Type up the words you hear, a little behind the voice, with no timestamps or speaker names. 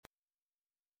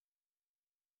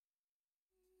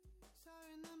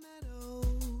The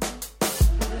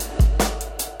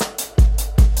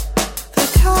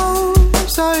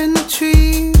cows are in the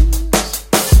trees.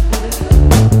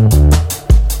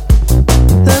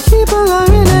 The people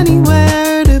aren't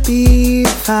anywhere to be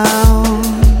found.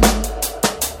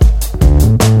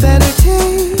 Better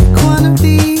take one of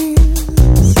these.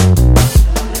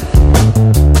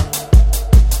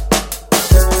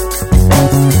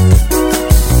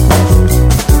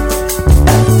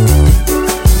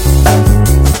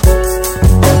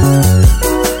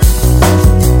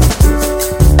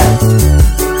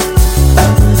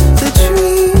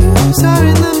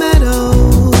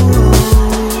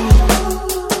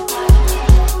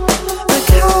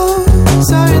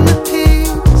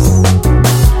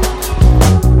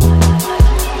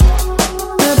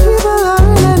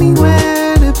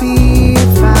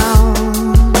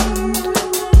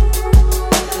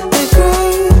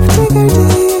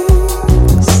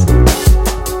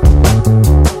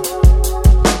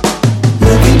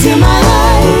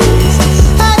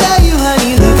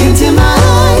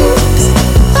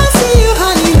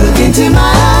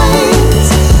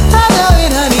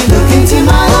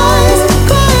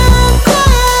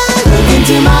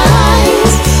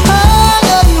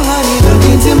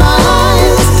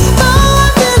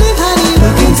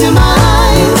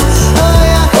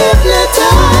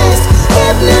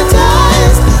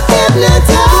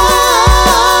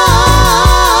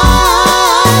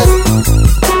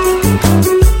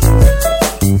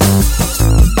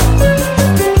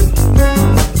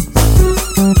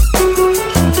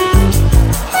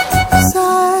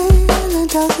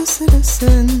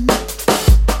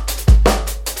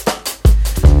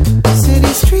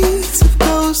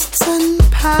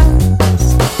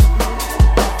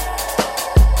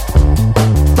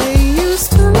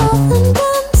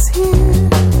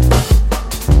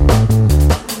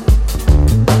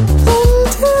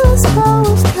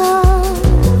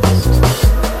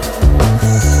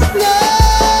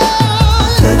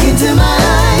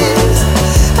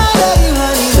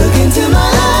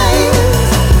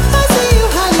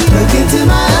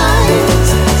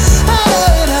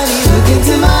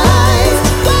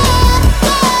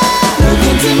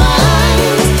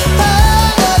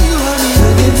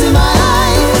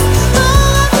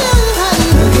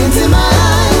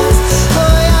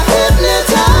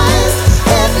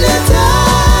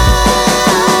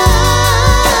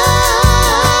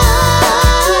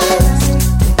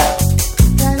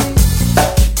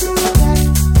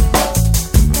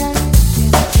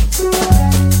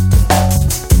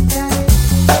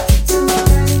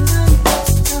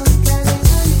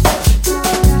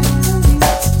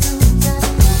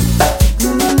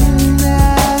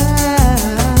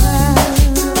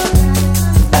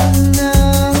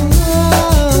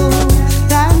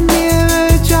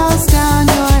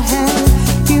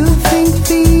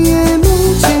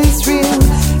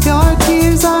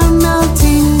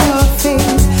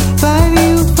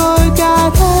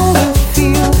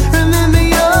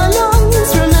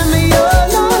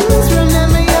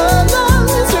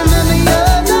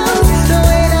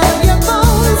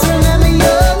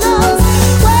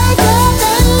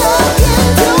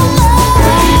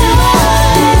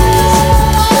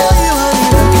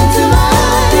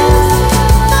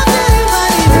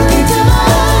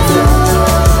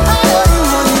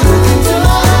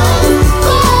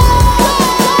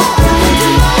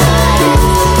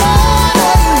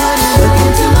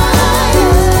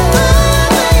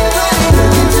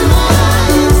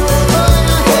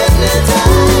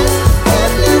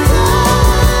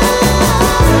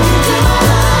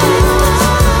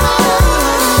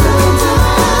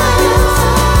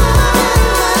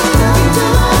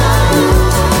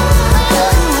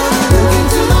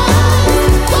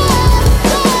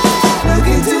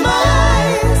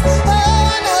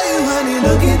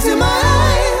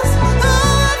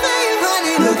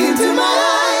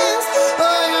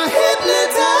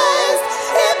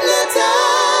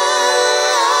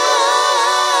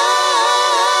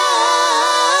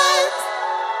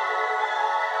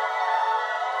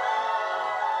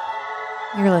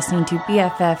 You're listening to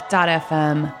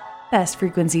BFF.FM, best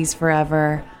frequencies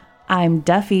forever. I'm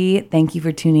Duffy. Thank you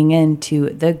for tuning in to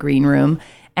The Green Room.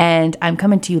 And I'm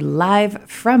coming to you live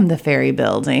from the Ferry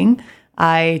Building.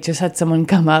 I just had someone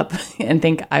come up and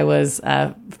think I was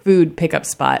a food pickup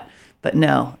spot. But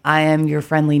no, I am your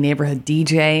friendly neighborhood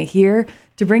DJ here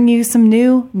to bring you some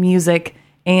new music.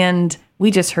 And we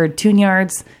just heard Tune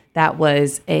Yards. That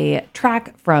was a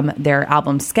track from their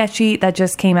album Sketchy that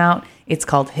just came out. It's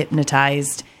called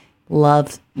Hypnotized.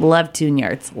 Love Tune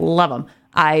Yards. Love them.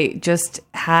 I just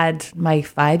had my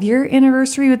 5-year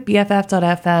anniversary with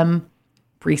BFF.FM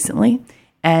recently.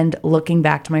 And looking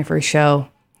back to my first show,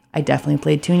 I definitely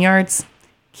played Tune Yards,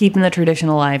 keeping the tradition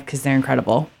alive because they're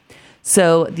incredible.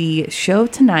 So the show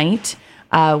tonight,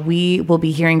 we will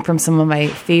be hearing from some of my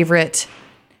favorite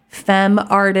femme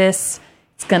artists.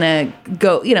 It's going to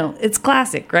go, it's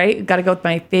classic, right? Got to go with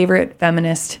my favorite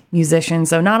feminist musicians.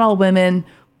 So not all women,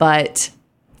 but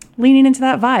leaning into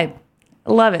that vibe.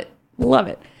 Love it. Love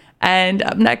it. And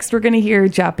up next, we're going to hear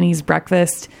Japanese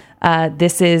Breakfast.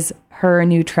 This is her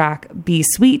new track, Be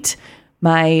Sweet.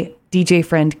 My DJ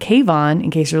friend Kayvon, in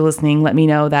case you're listening, let me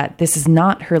know that this is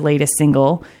not her latest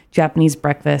single. Japanese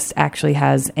Breakfast actually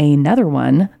has another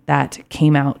one that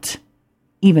came out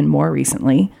even more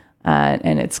recently,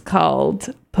 and it's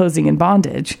called Posing in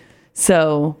Bondage.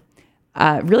 So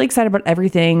really excited about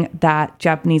everything that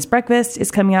Japanese Breakfast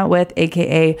is coming out with,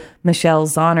 aka Michelle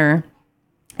Zauner.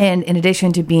 And in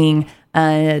addition to being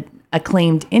an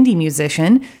acclaimed indie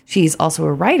musician, she's also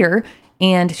a writer,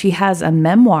 and she has a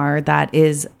memoir that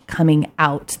is coming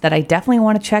out that I definitely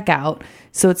want to check out.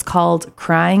 So it's called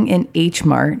Crying in H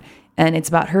Mart, and it's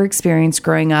about her experience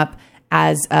growing up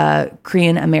as a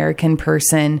Korean American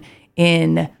person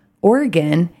in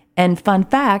Oregon. And fun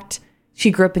fact, she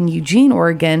grew up in Eugene,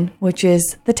 Oregon, which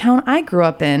is the town I grew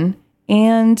up in,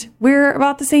 and we're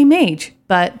about the same age.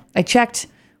 But I checked.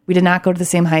 We did not go to the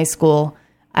same high school.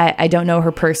 I don't know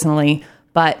her personally,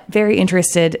 but very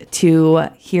interested to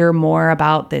hear more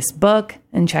about this book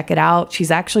and check it out.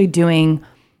 She's actually doing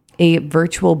a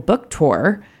virtual book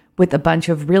tour with a bunch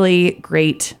of really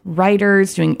great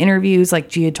writers, doing interviews, like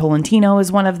Gia Tolentino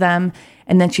is one of them.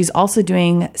 And then she's also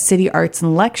doing city arts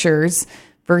and lectures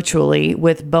virtually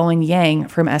with Bowen Yang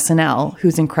from SNL,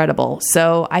 who's incredible.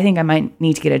 So I think I might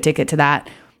need to get a ticket to that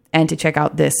and to check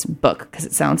out this book because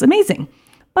it sounds amazing.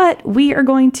 But we are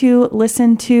going to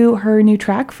listen to her new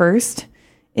track first.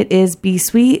 It is Be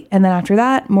Sweet. And then after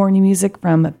that, more new music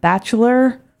from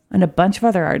Bachelor and a bunch of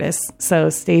other artists. So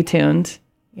stay tuned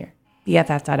here.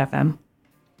 BFF.fm.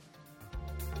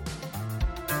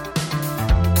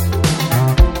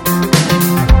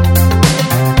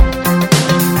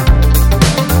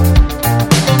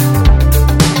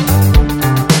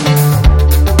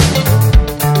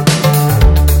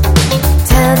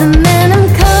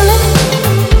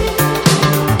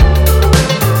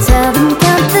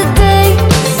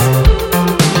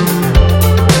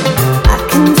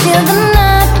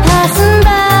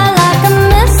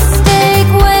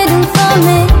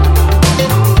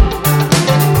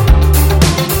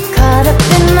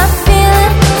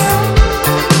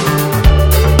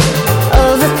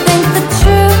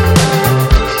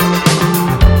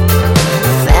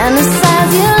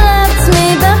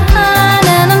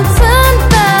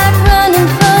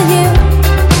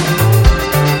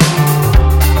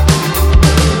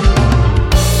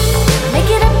 Make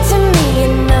it up to me, you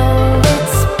know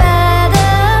it's bad.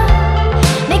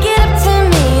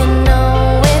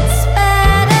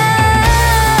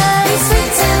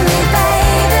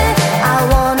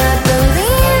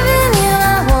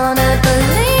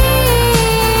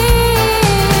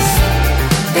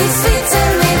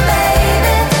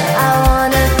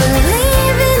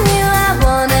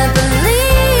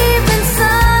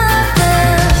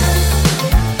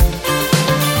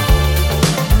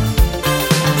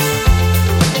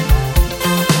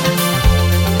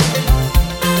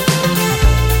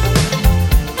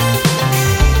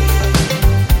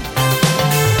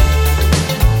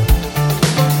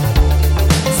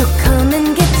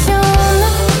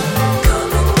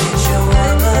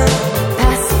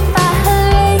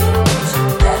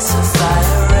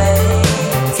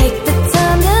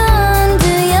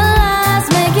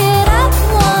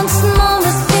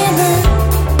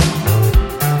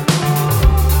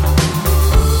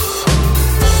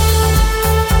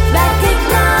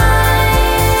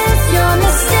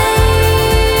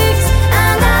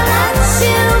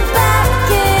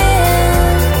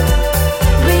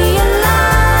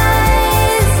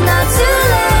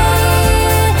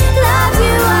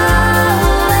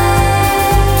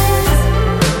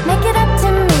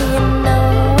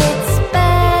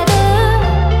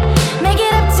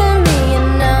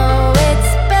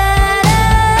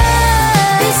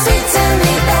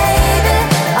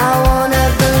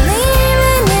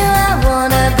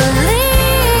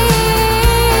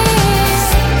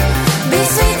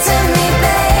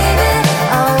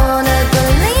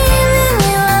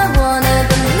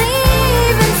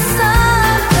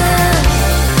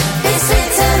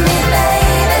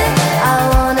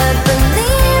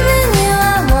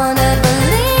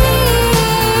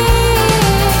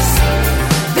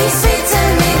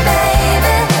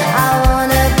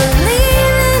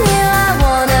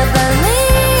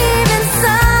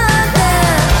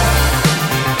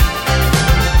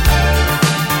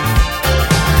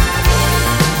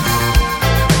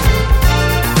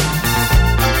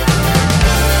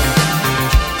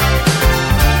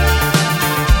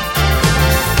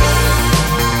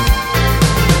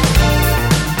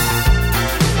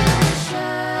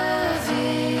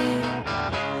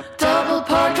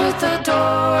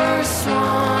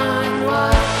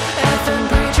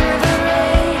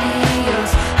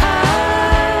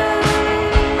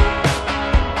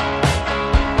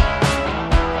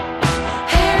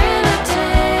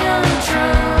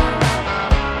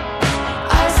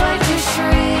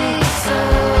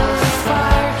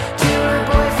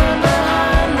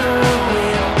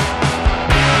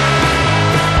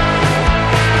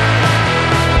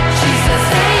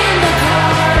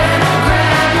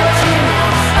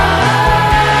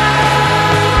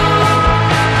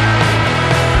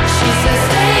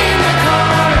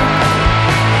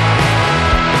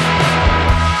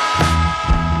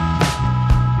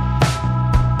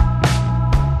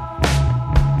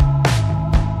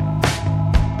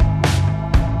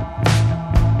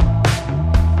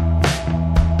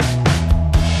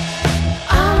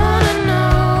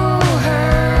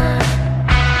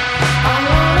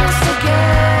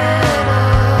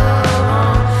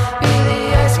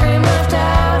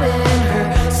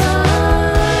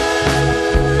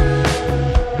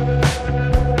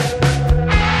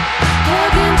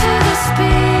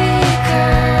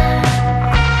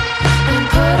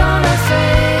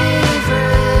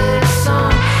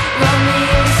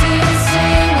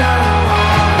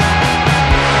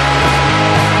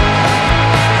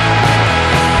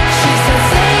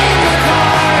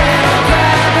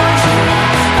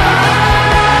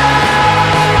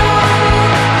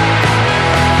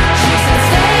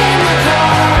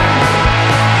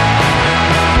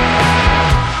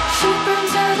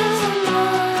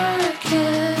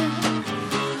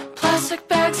 plastic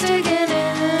bags digging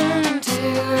into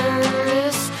her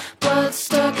wrists, blood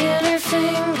stuck in her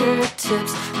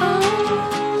fingertips.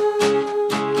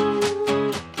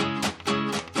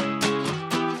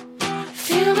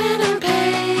 Feeling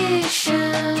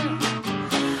impatient,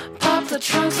 pop the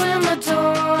trunk, slam the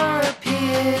door,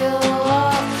 peel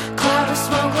off, cloud of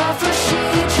smoke left where she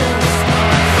just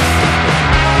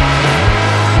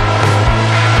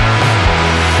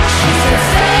she said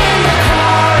stay in the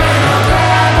car and I'll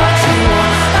grab what you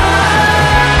want.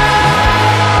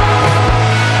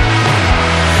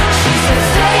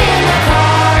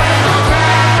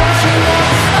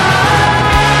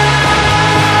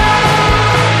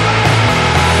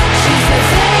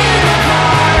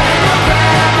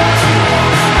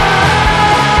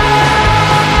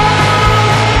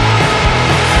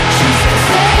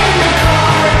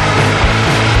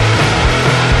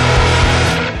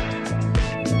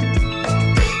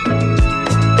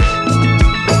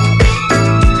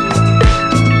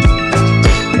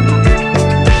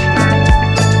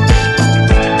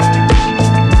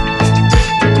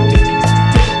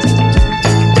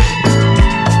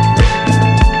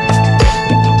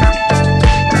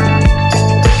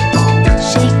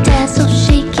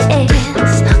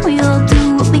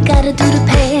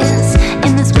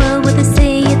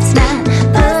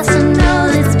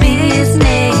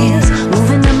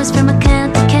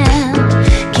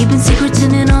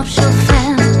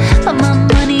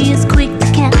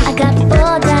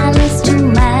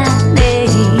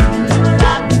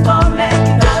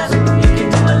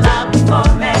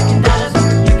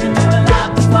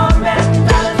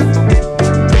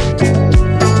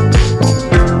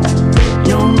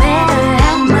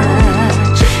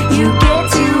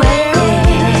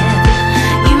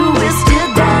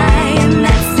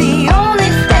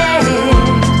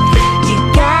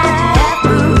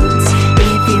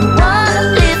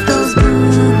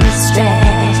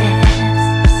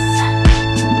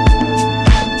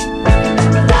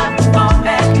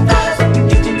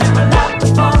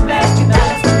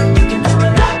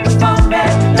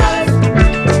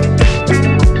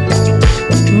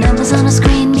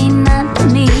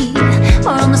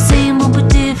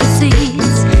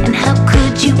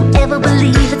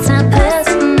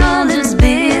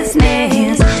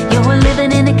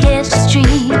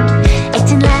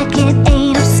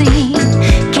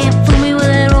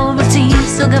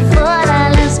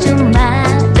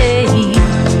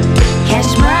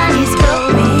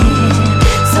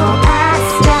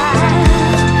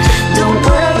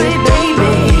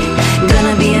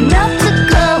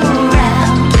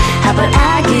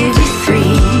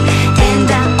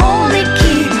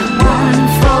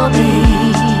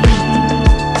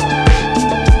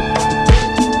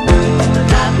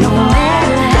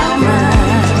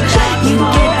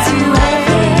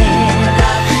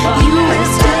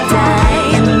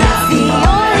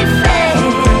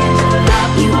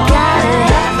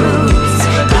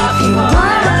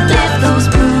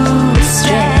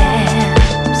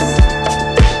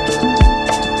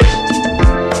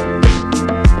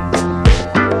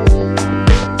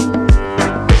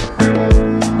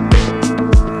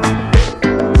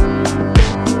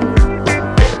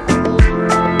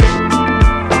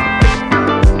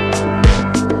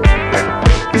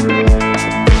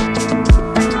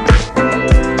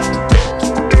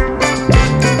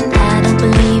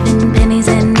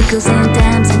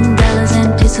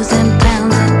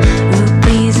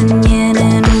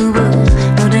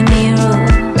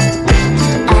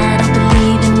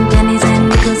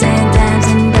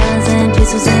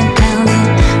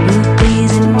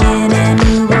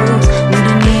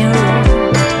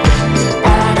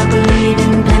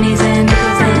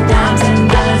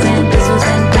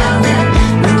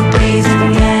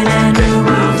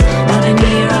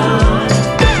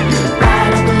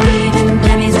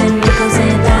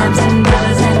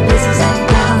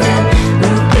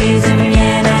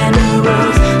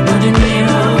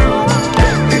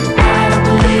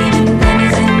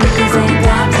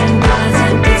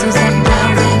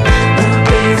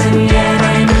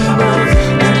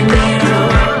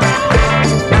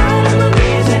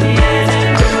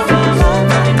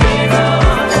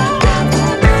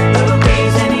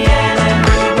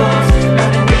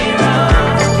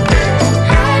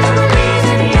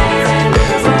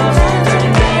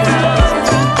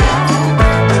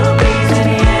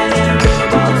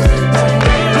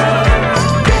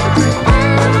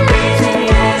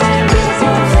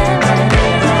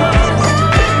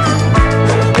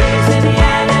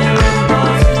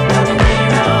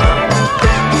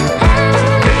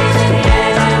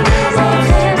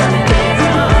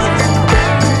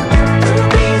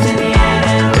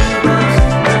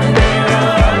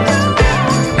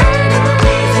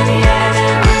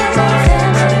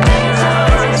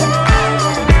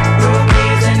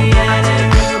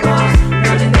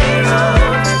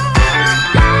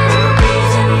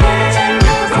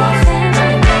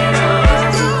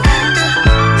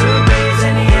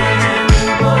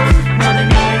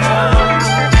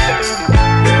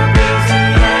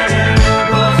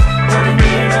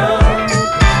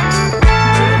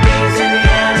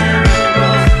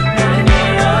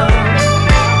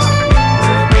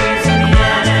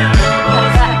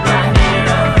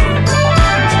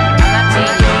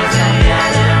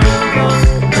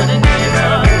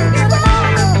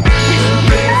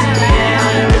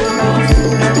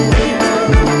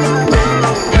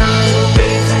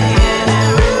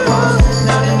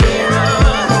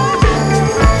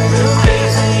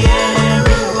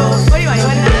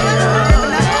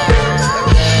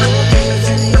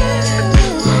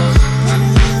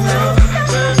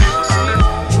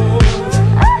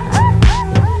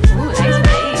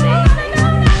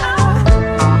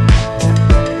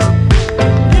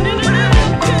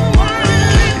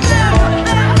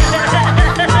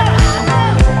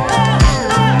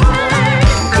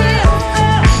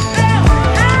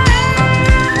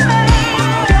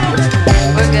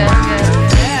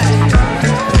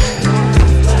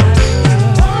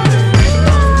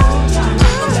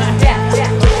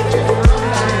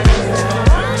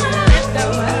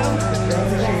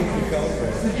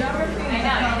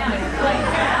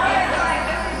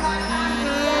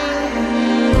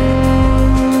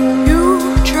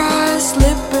 You try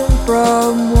slipping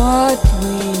from what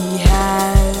we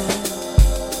had.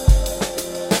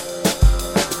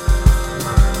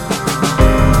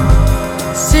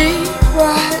 See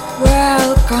what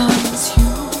welcomes you.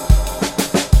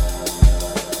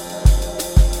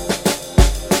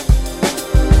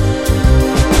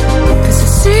 Cause I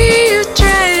see you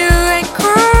try to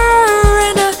anchor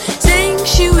in a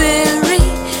sanctuary,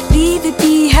 leave it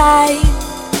behind.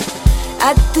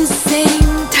 At the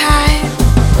same time,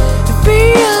 you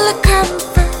feel the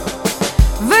comfort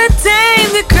of a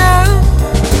time to come.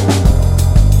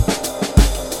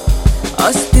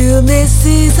 Our stillness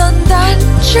is undone,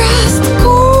 just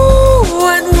cool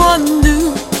and wonder.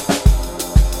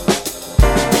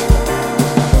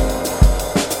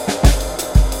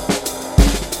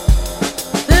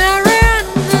 There in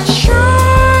the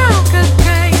shrunken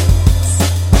gates,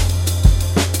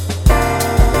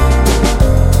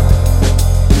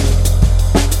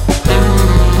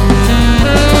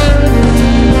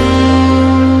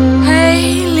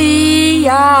 Haley,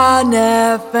 on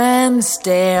FM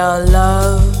still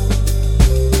love.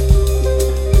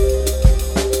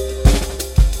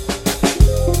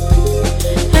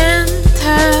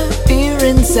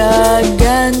 Interference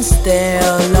against their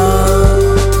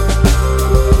love.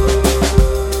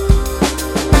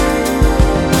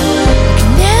 Can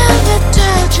never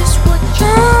tell just what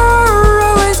you're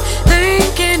always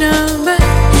thinking of, but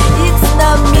it's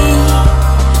not me.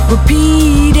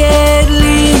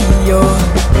 Repeatedly, you're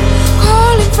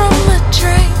calling from a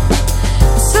train,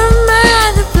 some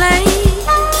other place.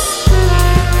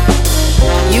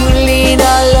 You lean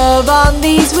our love on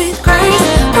these with grace.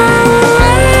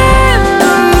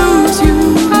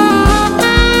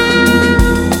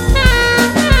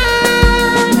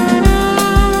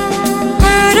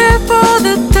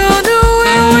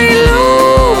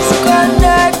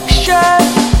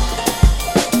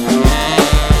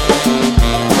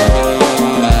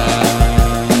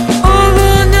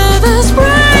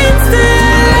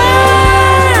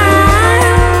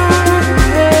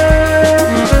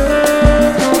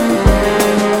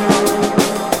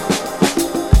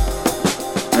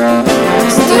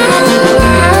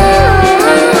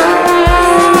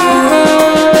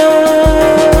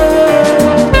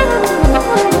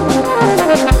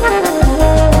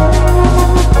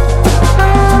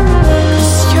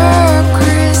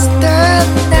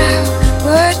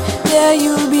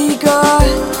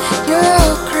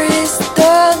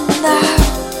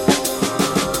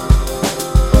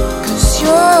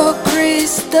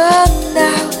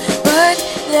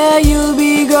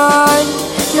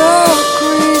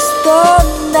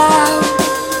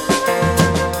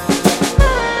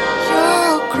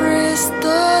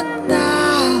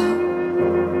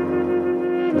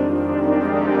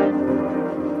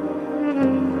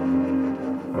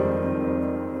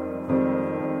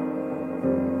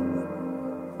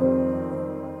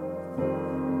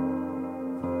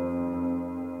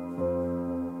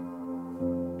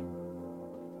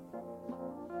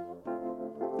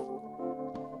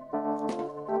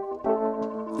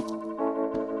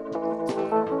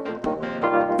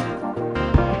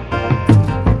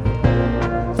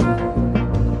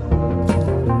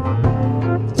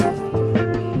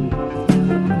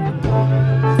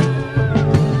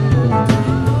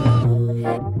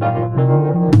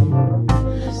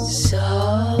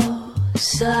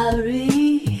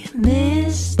 Sorry,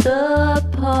 missed the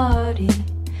party.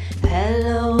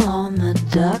 Hello on the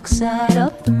dark side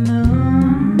of the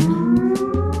moon.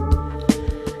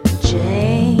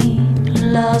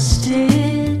 Jane lost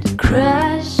it,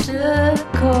 crashed a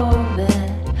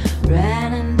Corvette,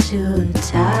 ran into the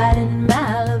tide in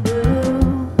Malibu.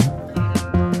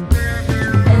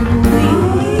 And we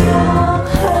all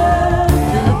heard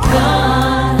the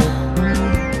gun,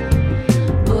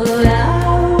 but I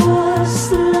was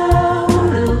slow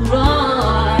to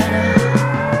run.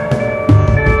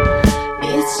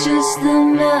 It's just the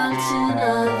melting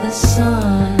of the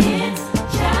sun. It's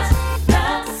just the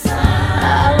sun.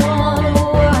 I wanna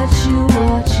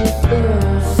watch it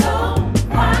burn. So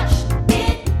watch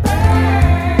it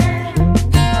burn.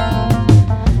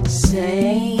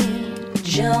 Saint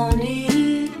Joni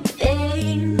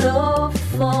ain't no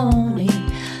phony.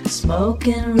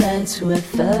 Smoking reds where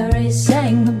furries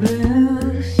sang the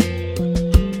blues.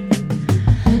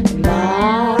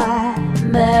 My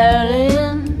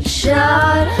Marilyn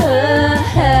shot her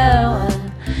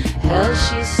heroin. Hell,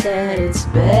 she said it's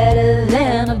better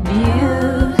than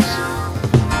abuse.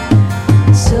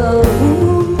 So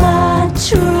who am I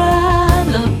trying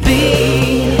to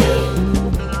be?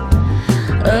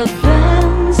 A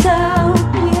band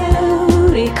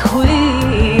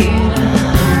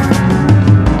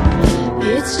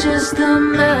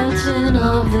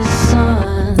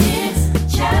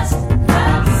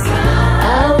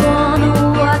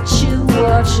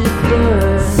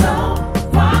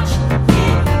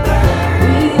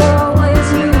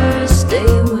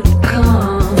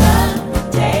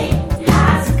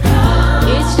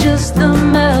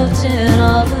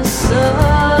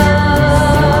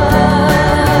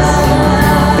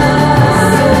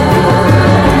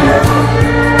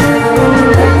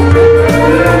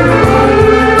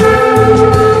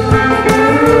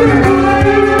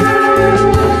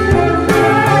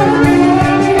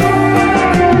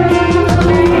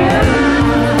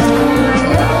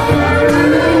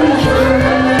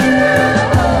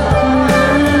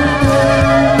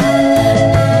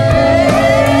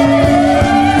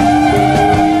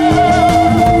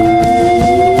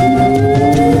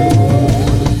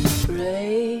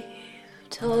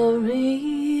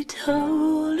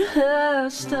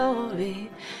story.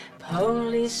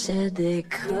 Police said they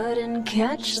couldn't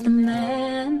catch the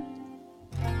man.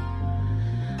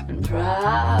 And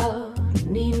proud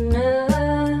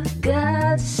Nina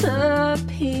got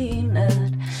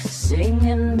subpoenaed,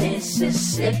 singing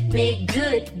Mississippi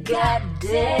good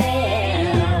goddamn.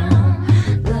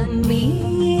 But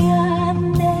me, I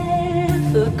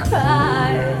never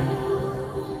cried.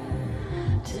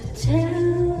 To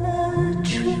tell the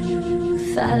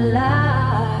truth, I lied.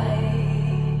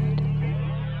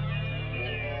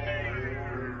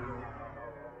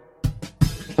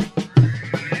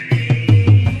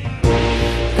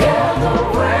 Girl, the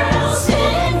world's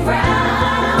spinning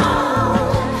round,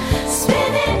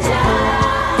 spinning down,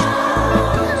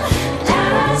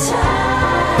 out of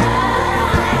time.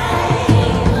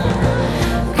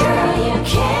 Girl, you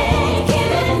can't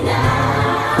give it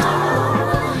now.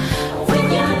 When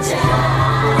you're down,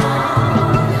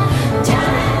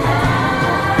 down and out.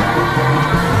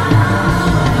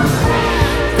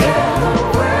 Girl, the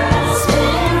world's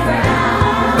spinning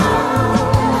round,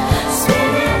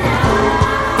 spinning out,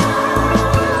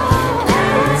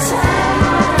 out of time.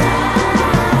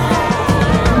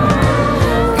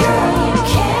 Girl, you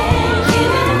can't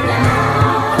give it now.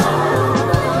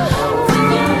 When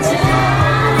you're down,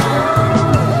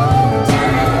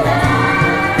 down and out.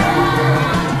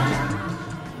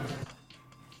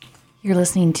 You're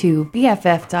listening to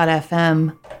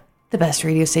BFF.FM, the best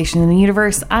radio station in the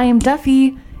universe. I am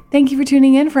Duffy. Thank you for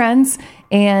tuning in, friends.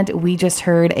 And we just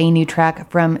heard a new track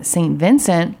from St.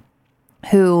 Vincent,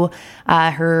 who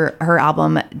her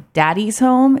album Daddy's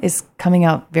Home is coming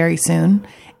out very soon.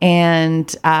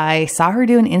 And I saw her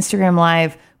do an Instagram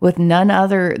live with none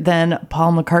other than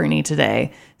Paul McCartney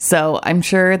today. So I'm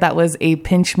sure that was a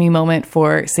pinch me moment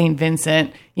for St.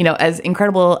 Vincent. You know, as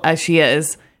incredible as she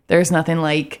is, there's nothing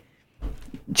like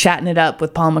chatting it up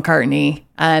with Paul McCartney.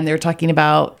 And they're talking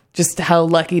about just how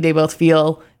lucky they both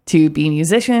feel to be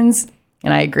musicians.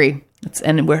 And I agree.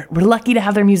 And we're lucky to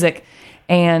have their music.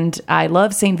 And I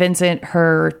love St. Vincent,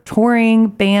 her touring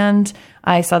band.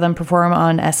 I saw them perform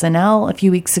on SNL a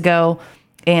few weeks ago.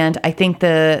 And I think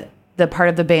the part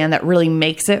of the band that really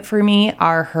makes it for me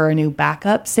are her new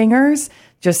backup singers.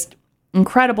 Just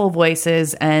incredible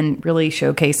voices and really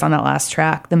showcased on that last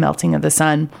track, The Melting of the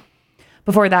Sun.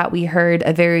 Before that, we heard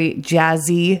a very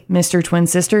jazzy Mr. Twin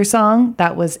Sister song.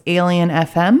 That was Alien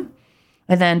FM.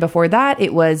 And then before that,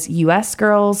 it was US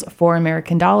Girls for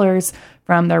American Dollars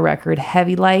from their record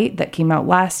Heavy Light that came out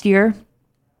last year.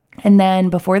 And then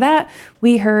before that,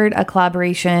 we heard a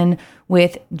collaboration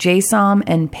with J-Som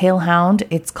and Palehound.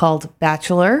 It's called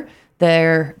Bachelor,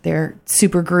 their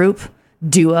super group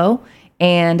duo.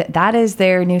 And that is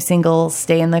their new single,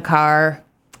 Stay in the Car.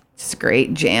 Just a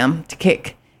great jam to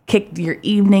kick your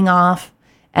evening off,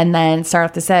 and then start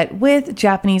off the set with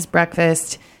Japanese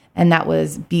Breakfast, and that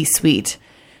was Be Sweet.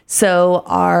 So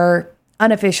our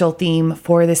unofficial theme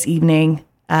for this evening,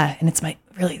 and it's my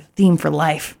really theme for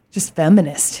life, just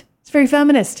feminist. It's very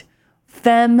feminist.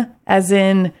 Femme as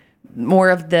in more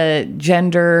of the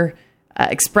gender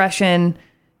expression.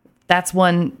 That's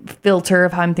one filter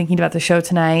of how I'm thinking about the show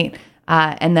tonight.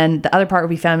 And then the other part would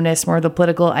be feminist, more of the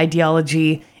political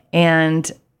ideology. And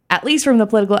at least from the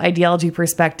political ideology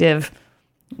perspective,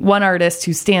 one artist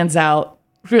who stands out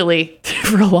really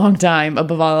for a long time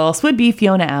above all else would be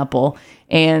Fiona Apple.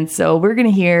 And so we're going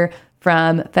to hear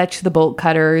from Fetch the Bolt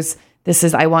Cutters. This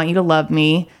is I Want You to Love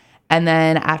Me. And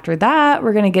then after that,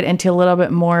 we're going to get into a little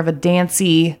bit more of a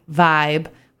dancey vibe.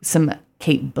 Some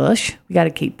Kate Bush. We got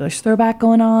a Kate Bush throwback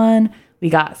going on. We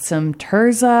got some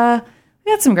Terza.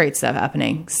 We got some great stuff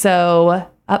happening. So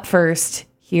up first,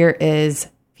 here is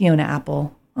Fiona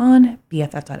Apple on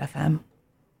BFF.FM.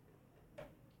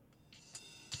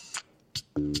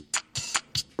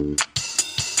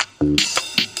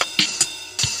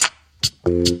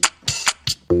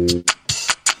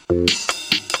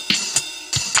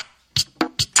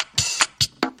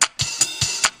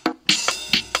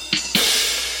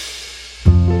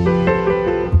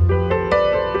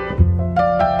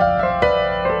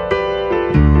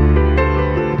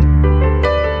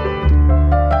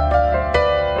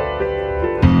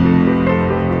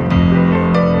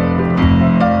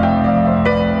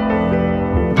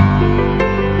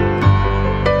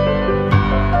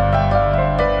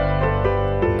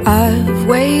 I've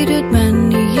waited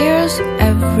many years.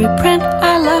 Every print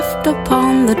I left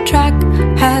upon the track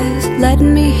has led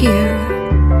me here.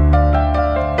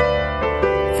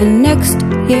 And next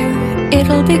year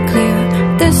it'll be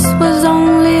clear this was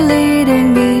only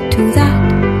leading me to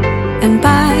that. And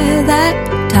by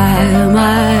that time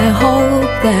I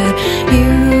hope that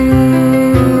you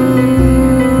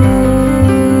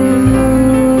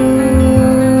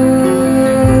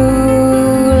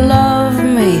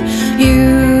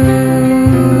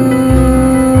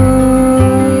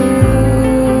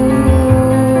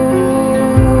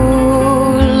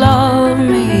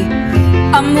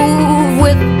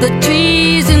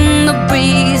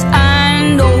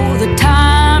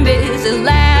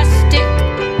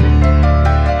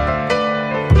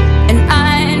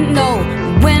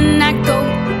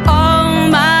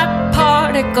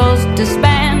circles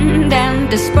disband and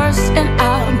disperse, and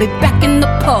I'll be back in the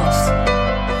pulse.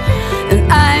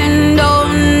 And I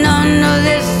know none of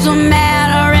this will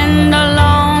matter in the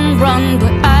long run,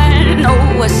 but I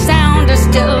know a sound is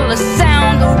still a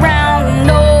sound around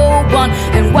no one.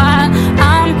 And while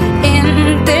I'm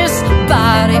in this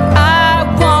body,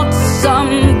 I want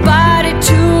somebody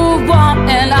to want,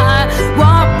 and I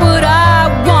want what I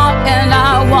want, and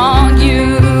I want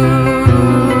you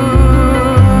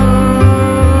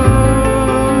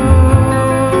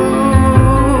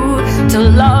to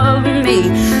love me.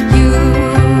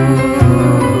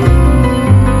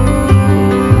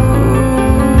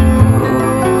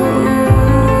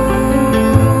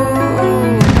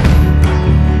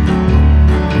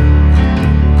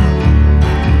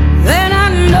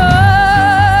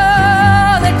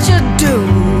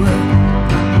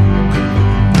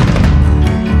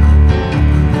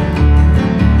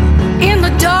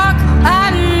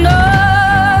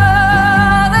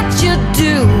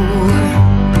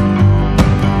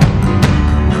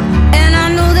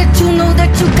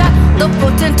 The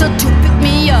potential to pick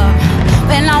me up,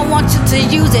 and I want you to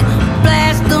use it.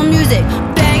 Blast the music,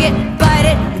 bang it, bite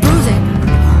it, bruise it.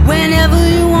 Whenever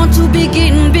you want to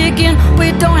begin.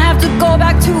 We don't have to go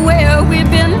back to where we've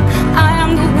been. I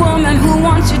am the woman who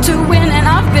wants you to win, and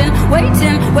I've been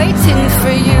waiting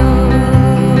for you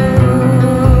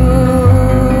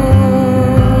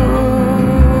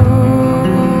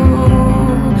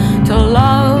to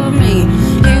love me.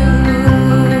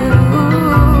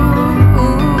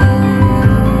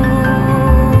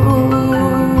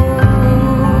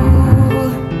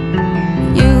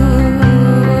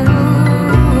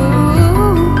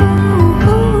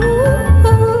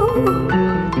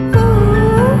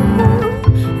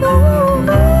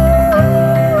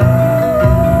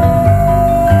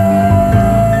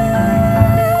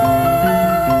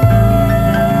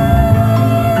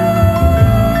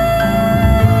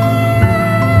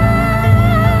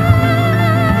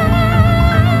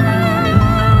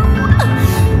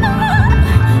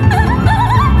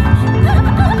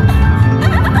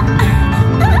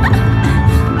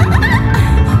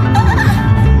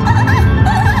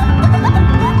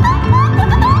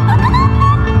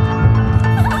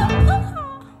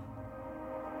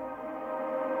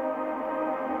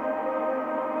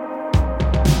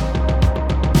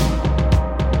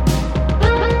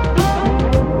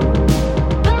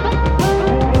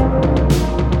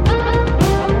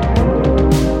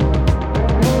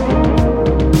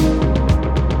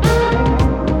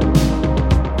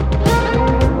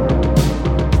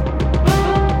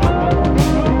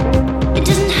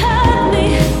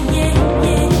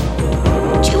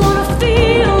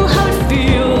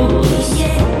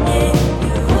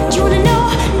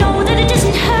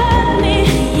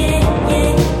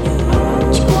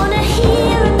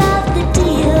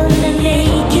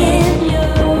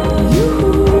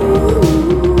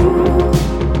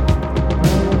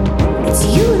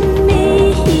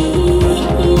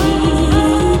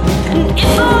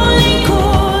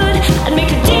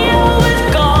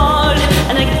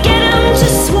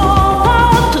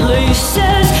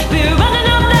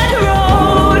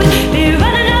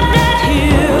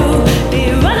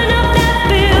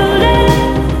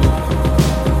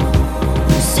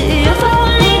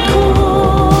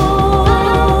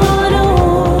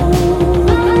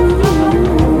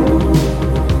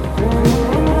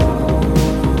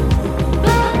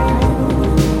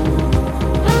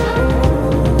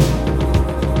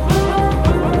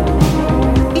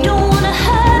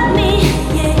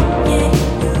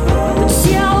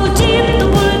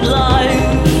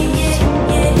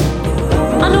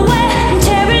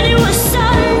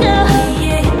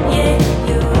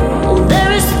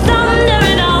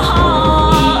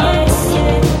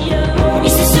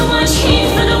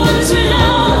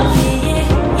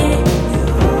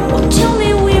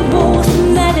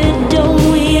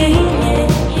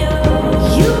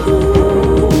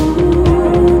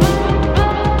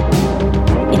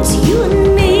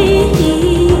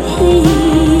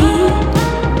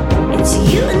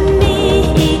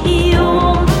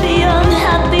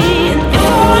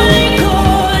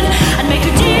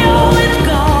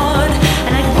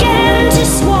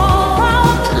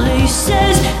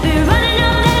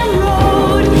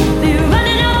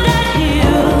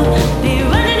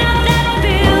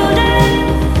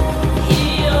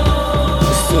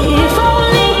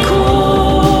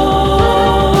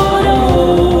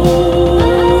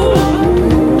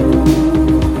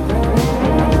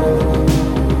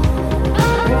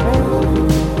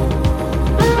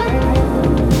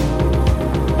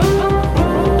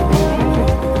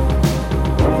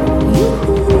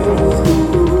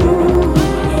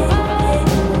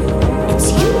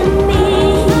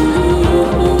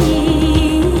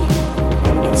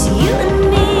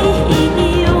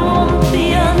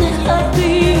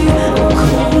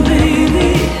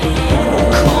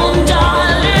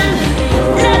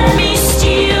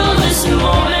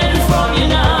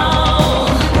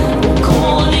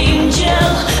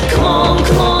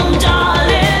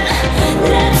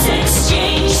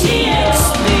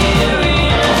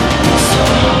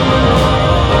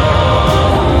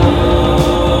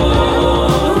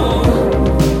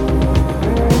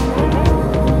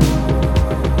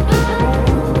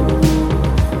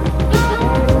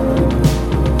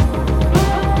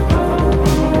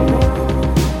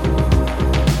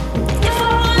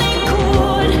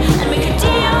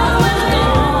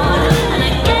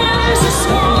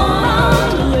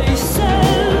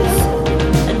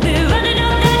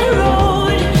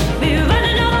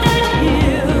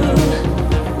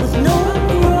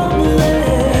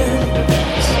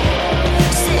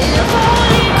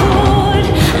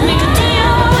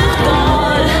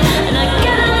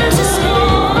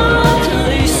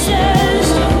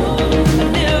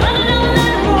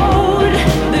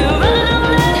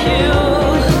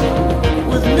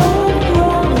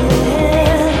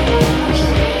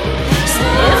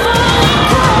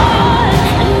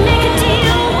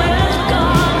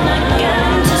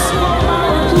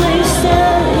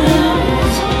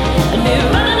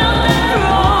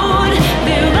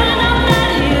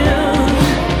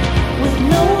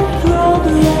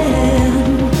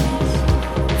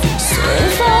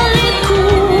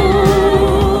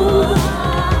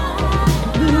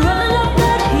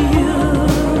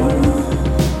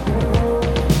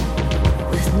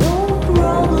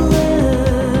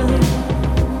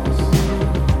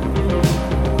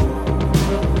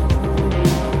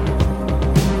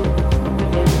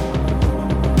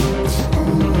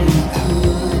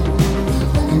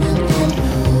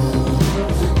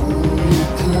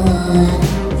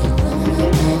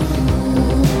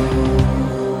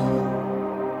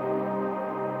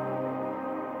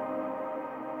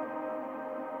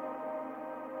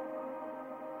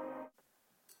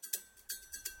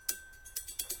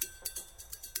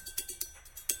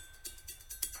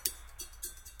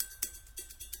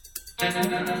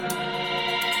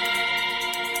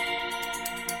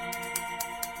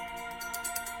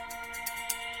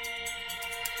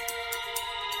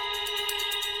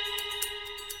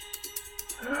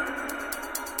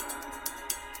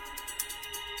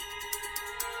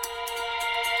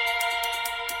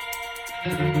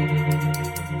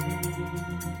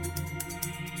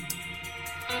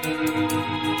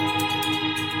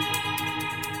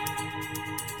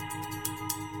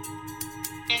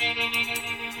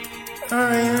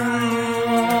 I am the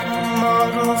role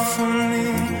model for me,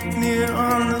 mirror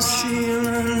on the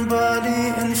ceiling, body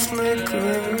in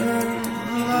flickering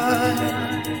light.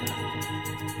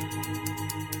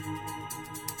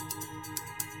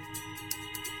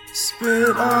 Spit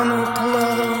on a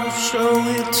glove, show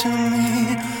it to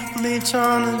me, bleach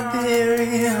on a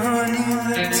berry, honey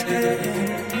that's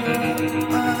in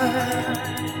light.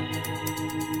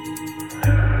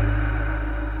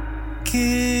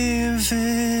 Give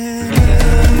it.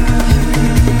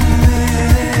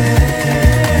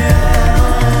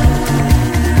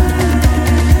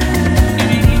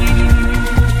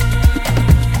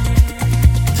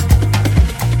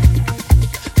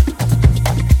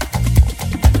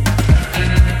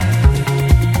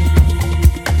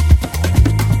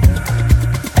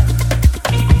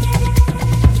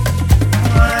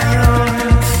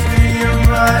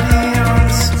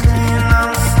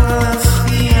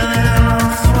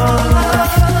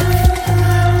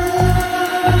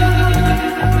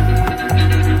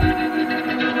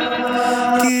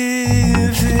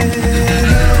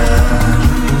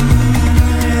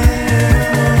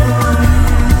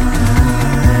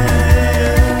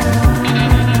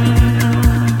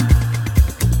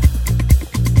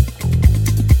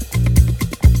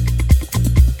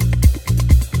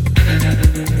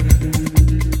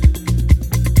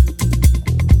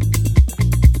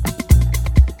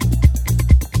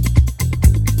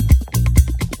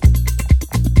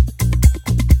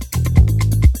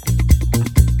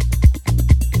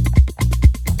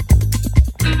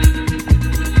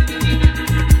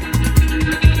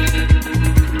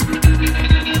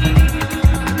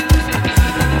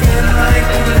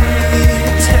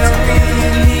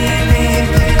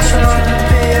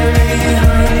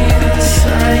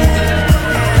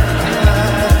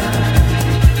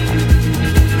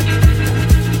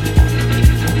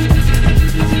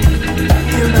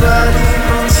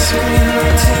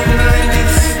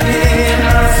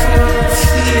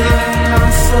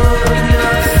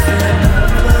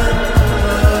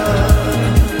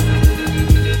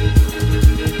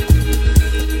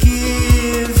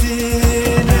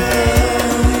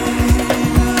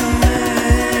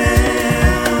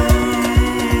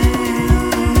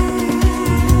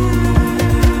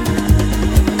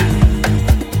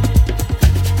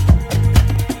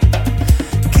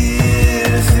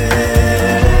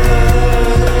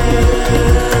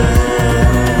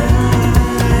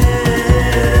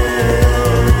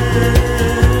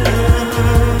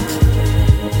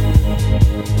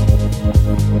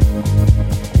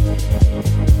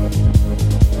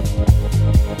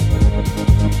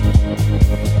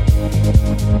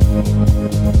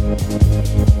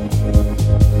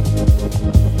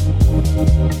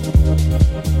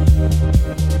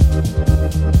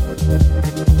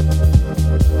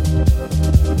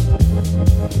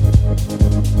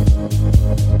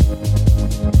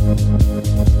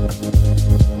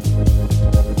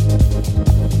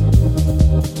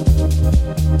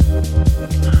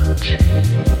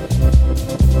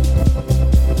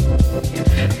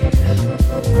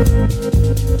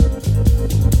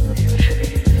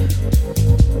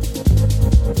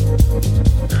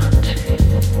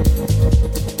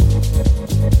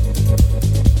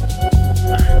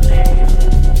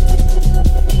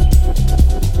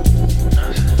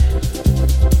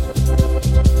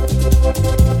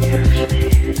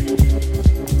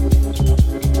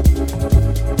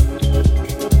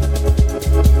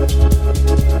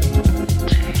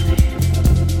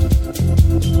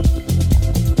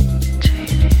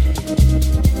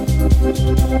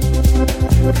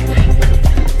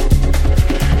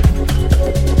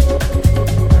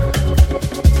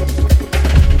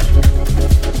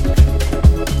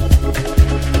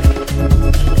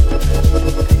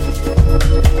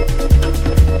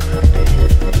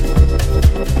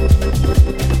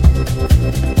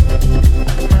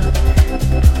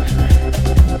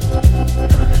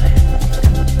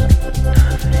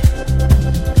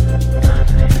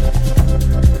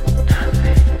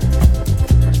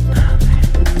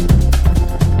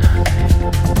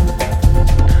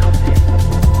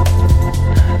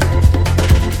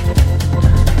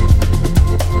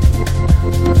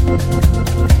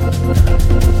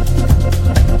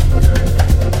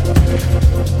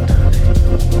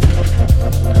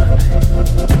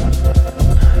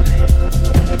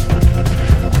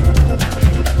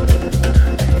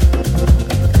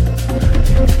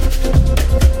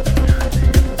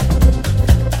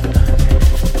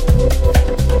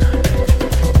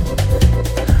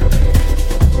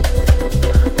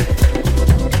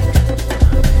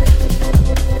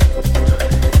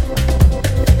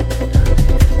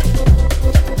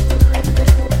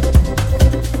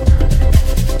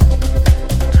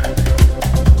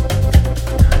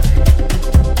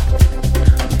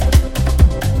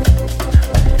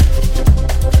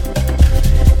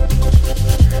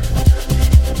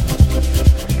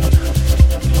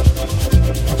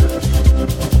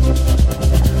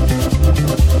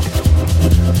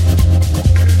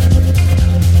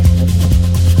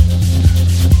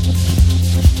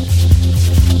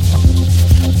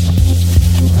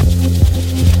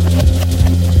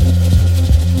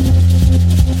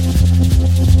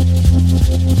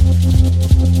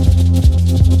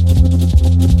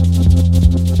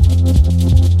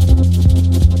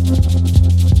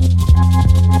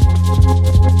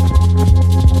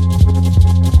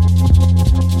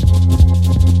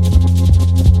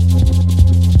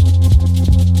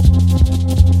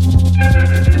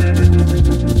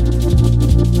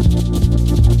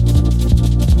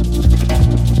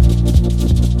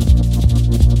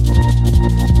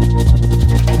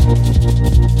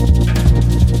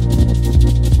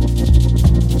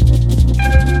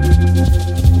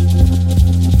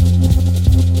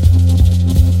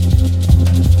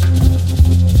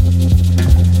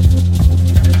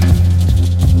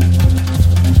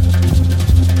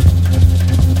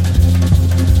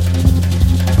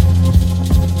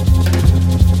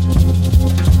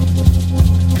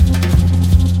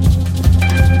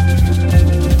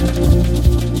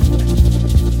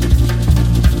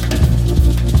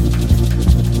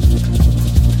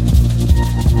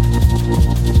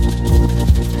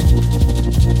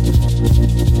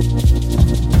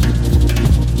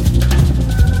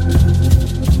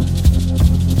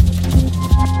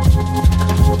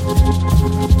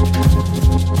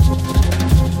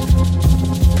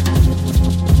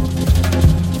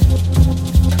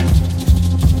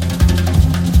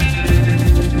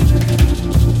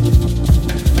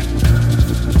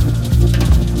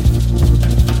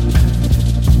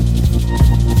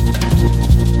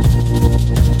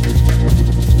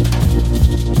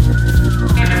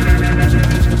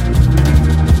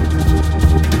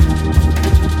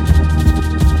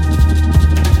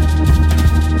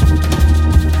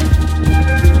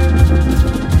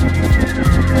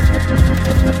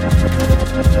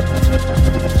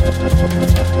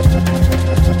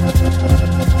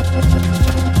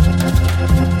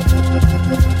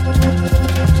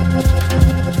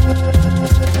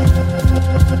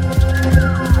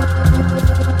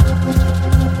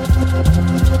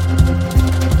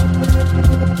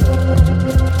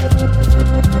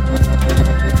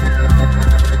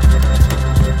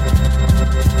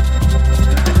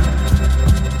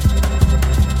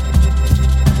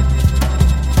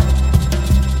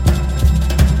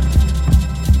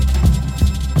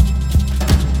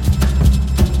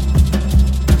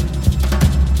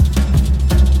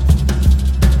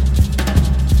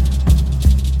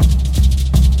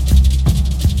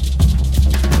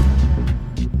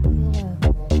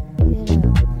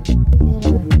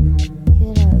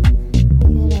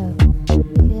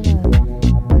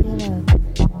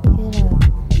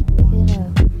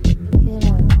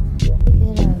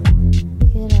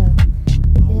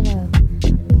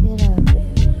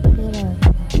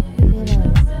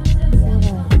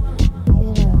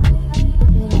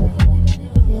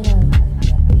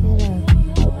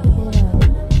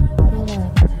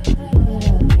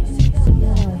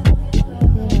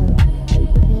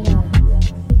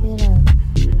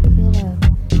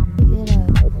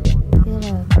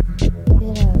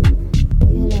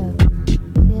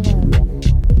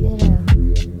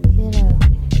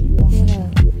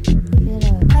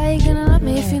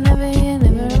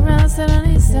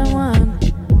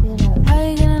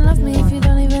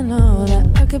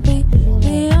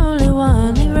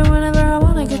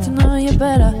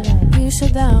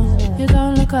 down, you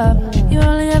don't look up. You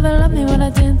only ever love me when I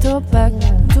didn't talk back.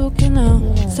 I'm talking now,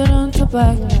 so don't talk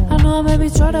back. I know I maybe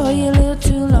tried to wait a little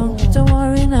too long. Don't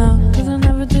worry now, cause I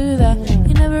never do that.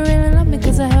 You never really loved me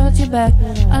cause I held you back.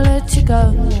 I let you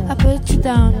go, I put you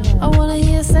down. I wanna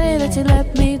hear you say that you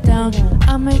let me down.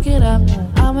 I'll make it up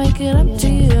to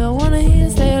you. I wanna hear you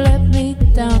say you let me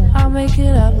down. I'll make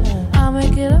it up to you. I'll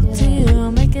make it up to you.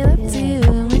 I'll make it up to you.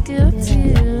 I'll make it up to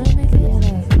you.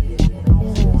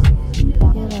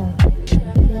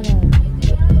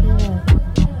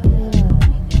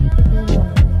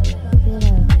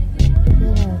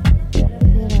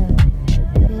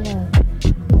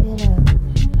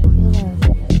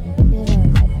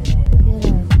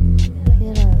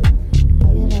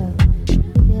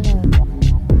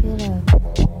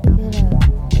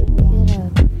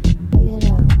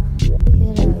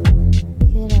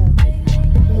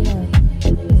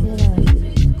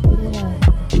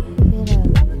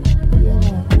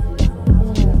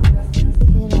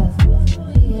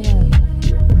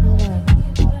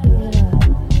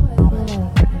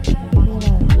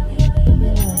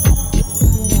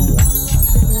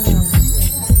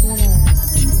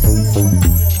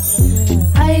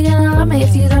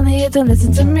 Don't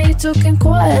listen to me talking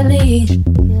quietly.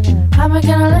 How am I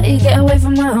gonna let you get away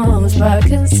from my arms? But I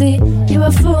can see you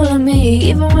are fooling me.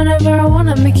 Even whenever I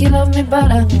wanna make you love me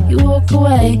better, you walk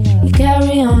away, you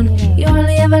carry on. You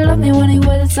only ever love me when you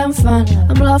wanted some fun.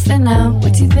 I'm laughing now,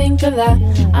 what do you think of that?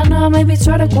 I know I maybe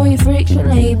try to call you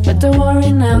frequently, but don't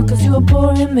worry now, cause you are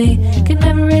boring me. Can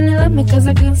never really love me cause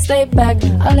I can't stay back.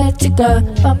 I let you go,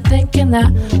 but I'm thinking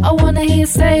that I wanna hear you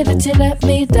say that you let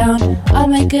me down. I'll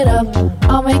make it up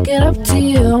to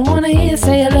you. I wanna hear you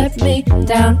say you let me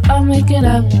down. I'll make it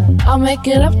up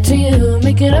to you.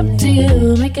 Make it up to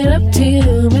you. Make it up to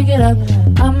you. Make it up.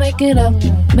 I'll make it up.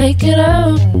 Make it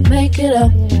up. Make it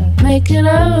up. Make it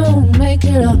up. Make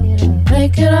it up.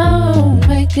 Make it up.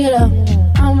 Make it up.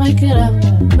 I'll make it up.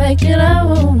 Make it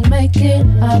up. Make it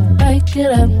up. Make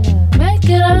it up. Make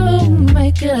it up.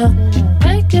 Make it up.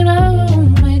 Make it up.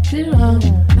 Make it up.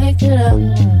 Make it up.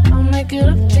 I'll make it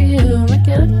up to you. Make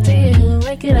it up to you.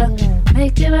 Make it up.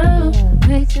 Make it up.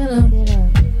 Make it up.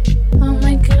 I'll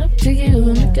make it up to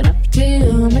you. Make it up to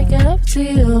you. Make it up to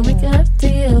you. Make it up to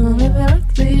you. Maybe love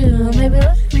for you. Maybe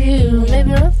love for you.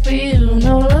 Maybe love for you.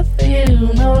 No love for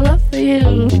you. No love for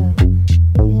you.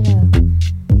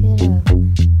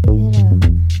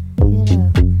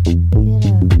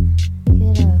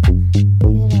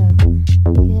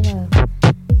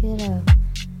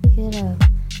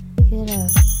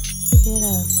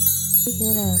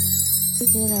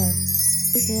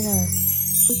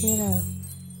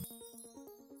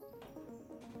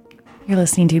 You're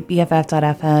listening to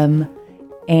BFF.FM,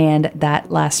 and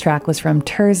that last track was from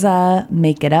Terza,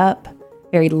 Make It Up.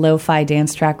 Very lo-fi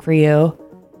dance track for you.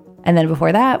 And then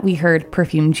before that, we heard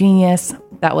Perfume Genius.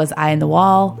 That was Eye in the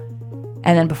Wall.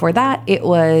 And then before that, it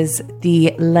was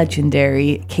the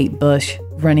legendary Kate Bush,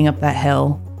 Running Up That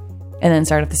Hill. And then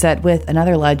started the set with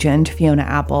another legend, Fiona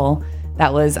Apple.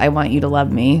 That was I Want You to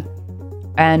Love Me.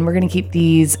 And we're going to keep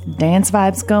these dance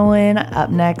vibes going. Up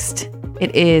next,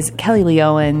 it is Kelly Lee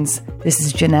Owens. This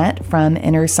is Jeanette from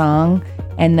Inner Song.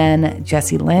 And then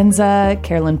Jesse Lanza,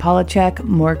 Carolyn Polachek.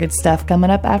 More good stuff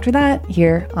coming up after that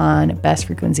here on Best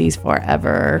Frequencies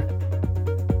Forever.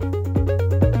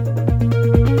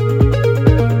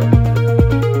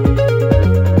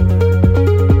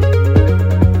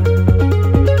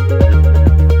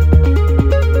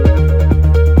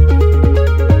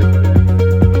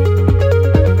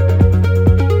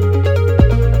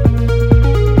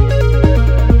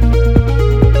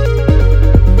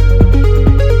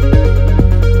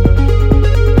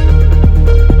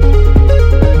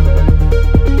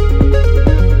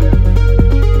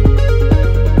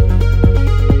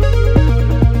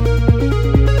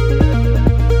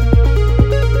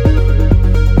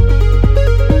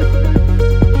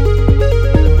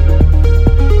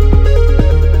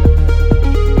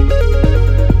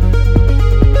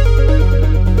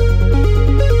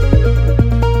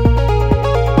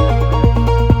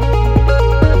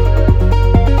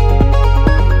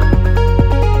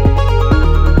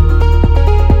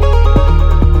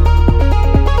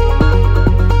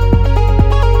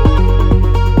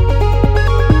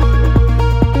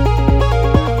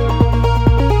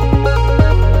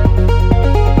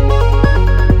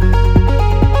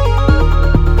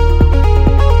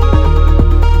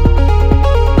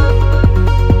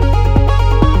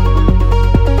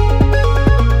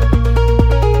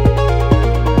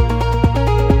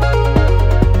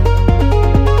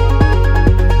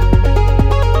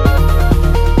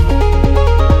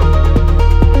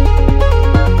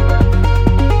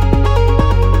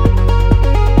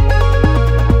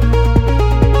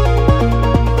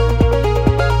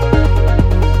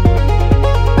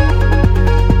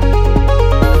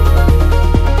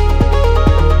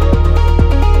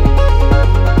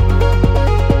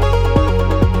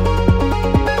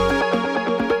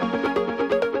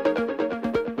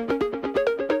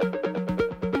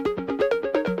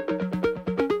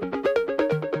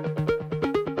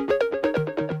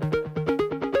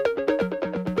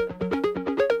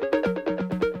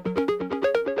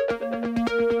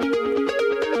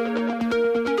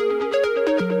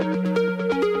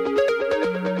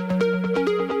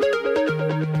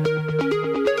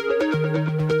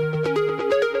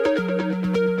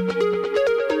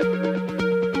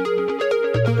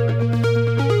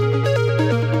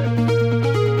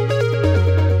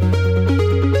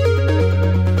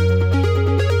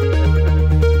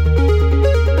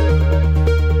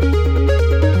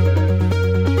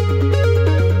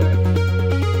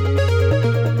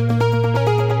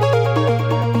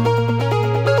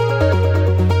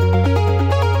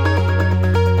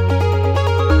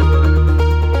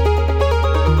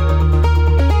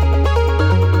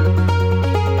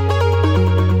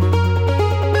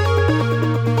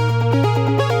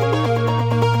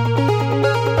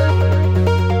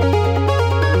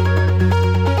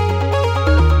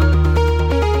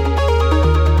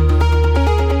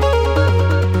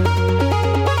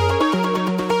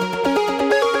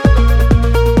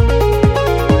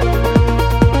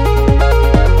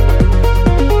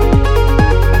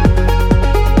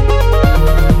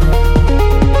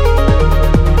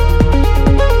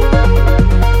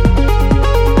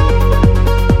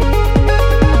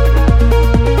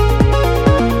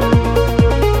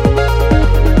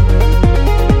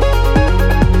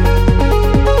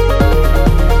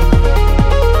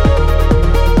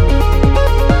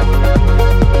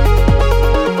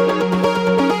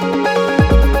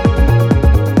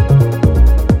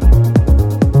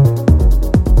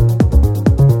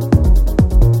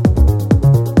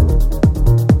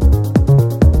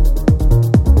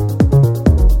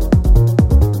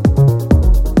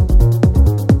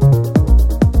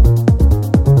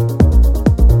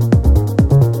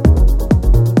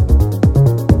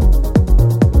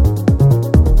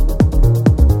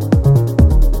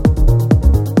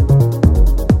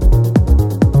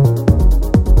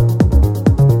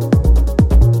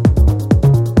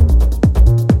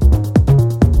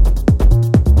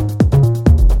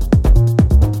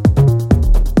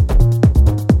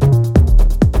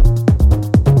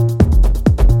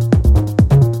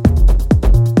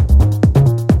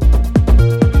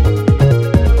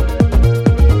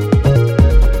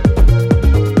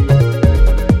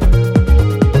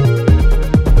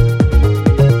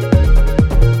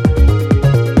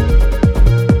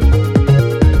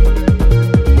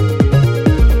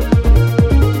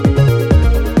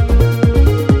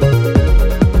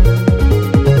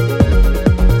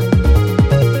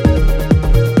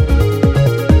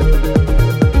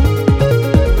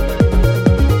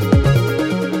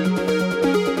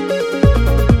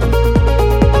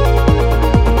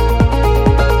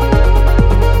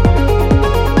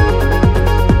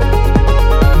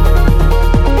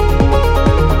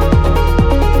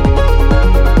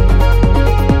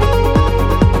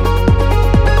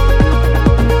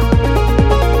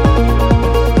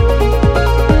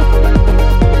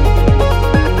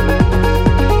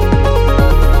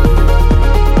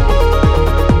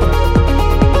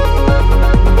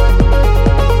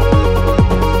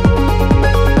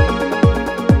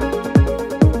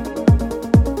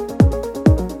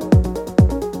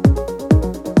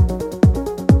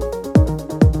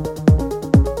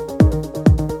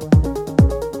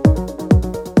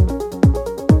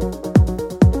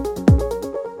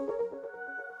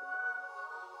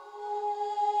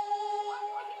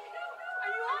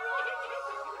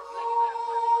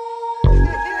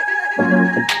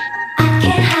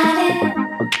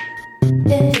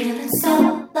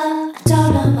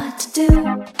 do.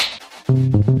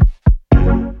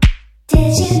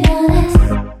 Did you notice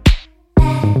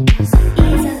that it was so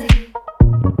easily?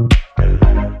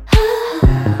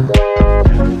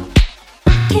 I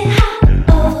can't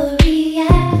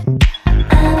overreact.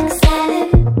 I'm excited.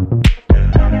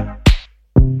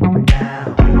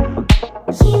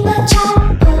 Keep a try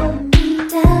to put me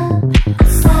down.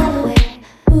 Slide away,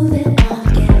 moving on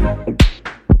again.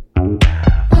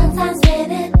 Once I'm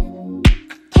spinning,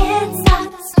 can't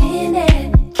stop spinning,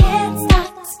 can't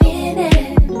stop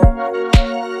spinning.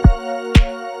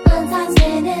 Once I'm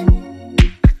spinning,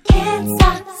 can't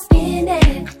stop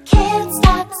spinning, can't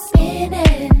stop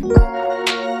spinning.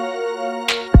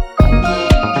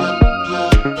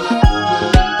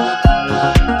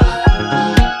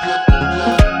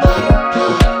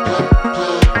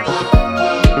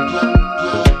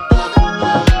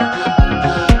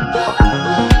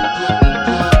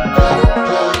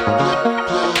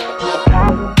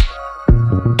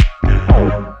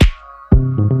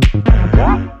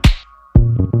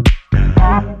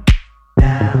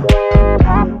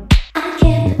 I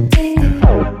can't take it.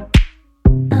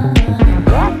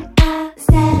 I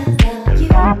said I love you.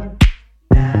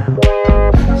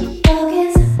 Keep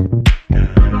focus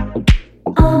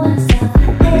on myself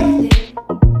and it.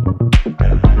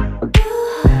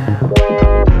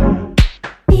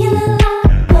 Feeling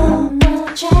like one more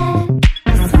track.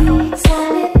 Makes me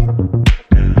excited.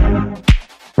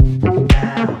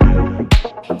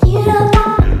 You don't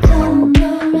like to come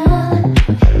around.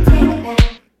 Take it back.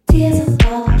 Tears will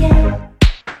fall again.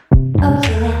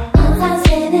 Okay, once I'm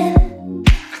spinning,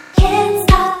 can't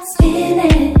stop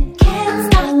spinning, can't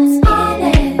stop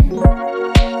spinning.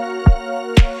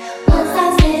 Once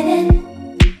I'm spinning,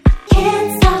 can't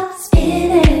stop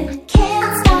spinning,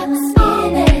 can't stop spinning.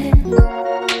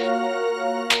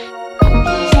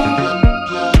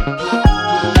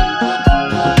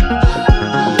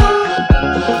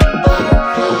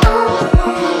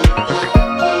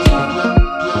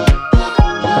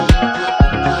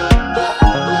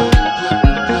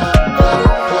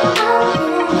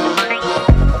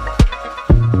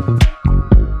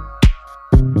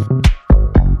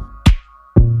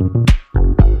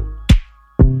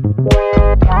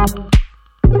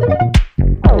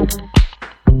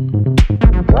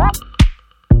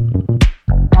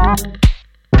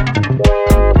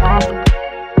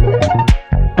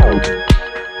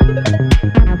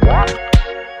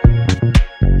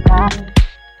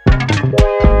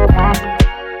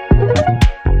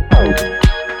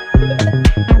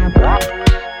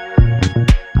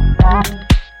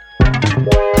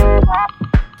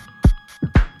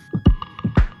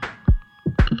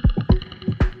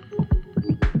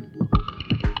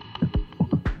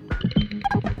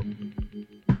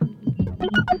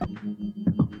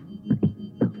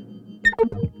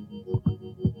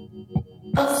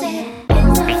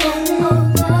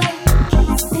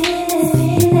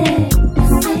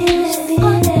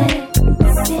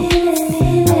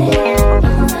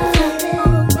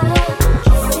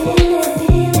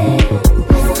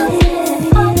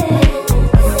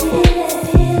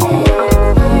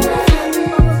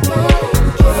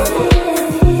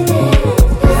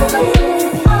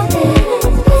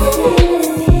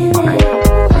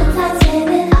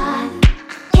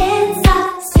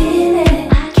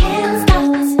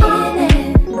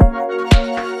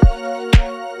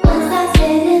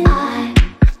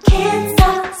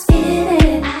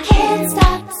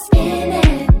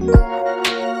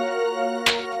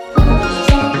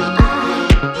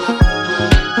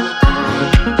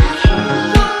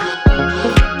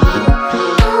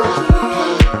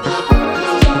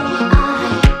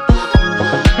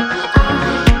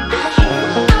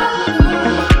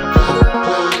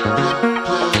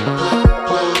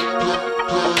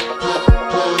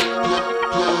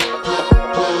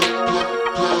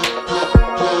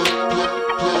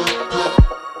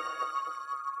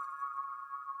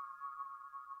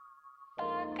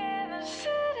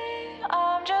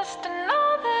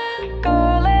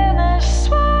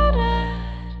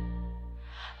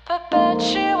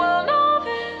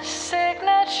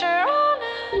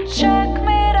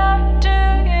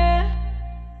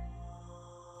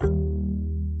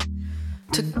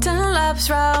 Took 10 laps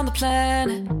round the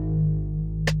planet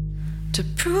to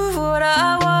prove what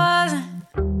I wasn't.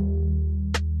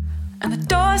 And the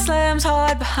door slams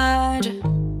hard behind you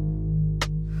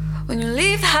when you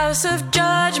leave the house of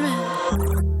judgment.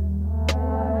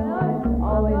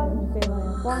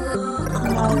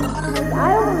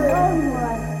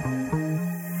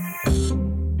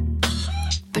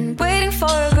 Been waiting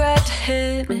for regret to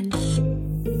hit me,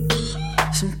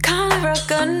 some kind of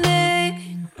reckoning.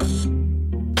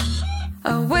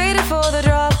 I waited for the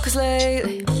drop 'cause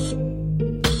lately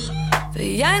the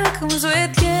yang comes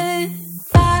with yin.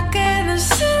 Back in the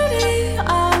city,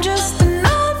 I'm just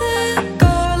another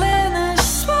girl in a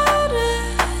sweater,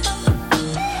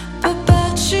 but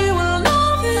bet you will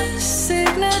love his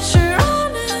signature on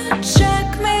a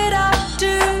checkmate. I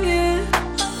do you.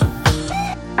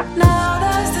 Now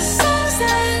there's the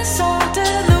sunset soaked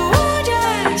in the wood,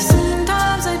 yeah.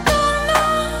 Sometimes I don't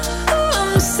know who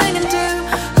I'm singing to.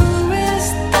 Who is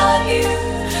that you?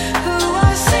 Who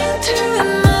I sing to?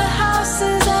 And the house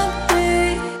is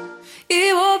empty. You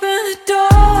open the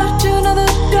door to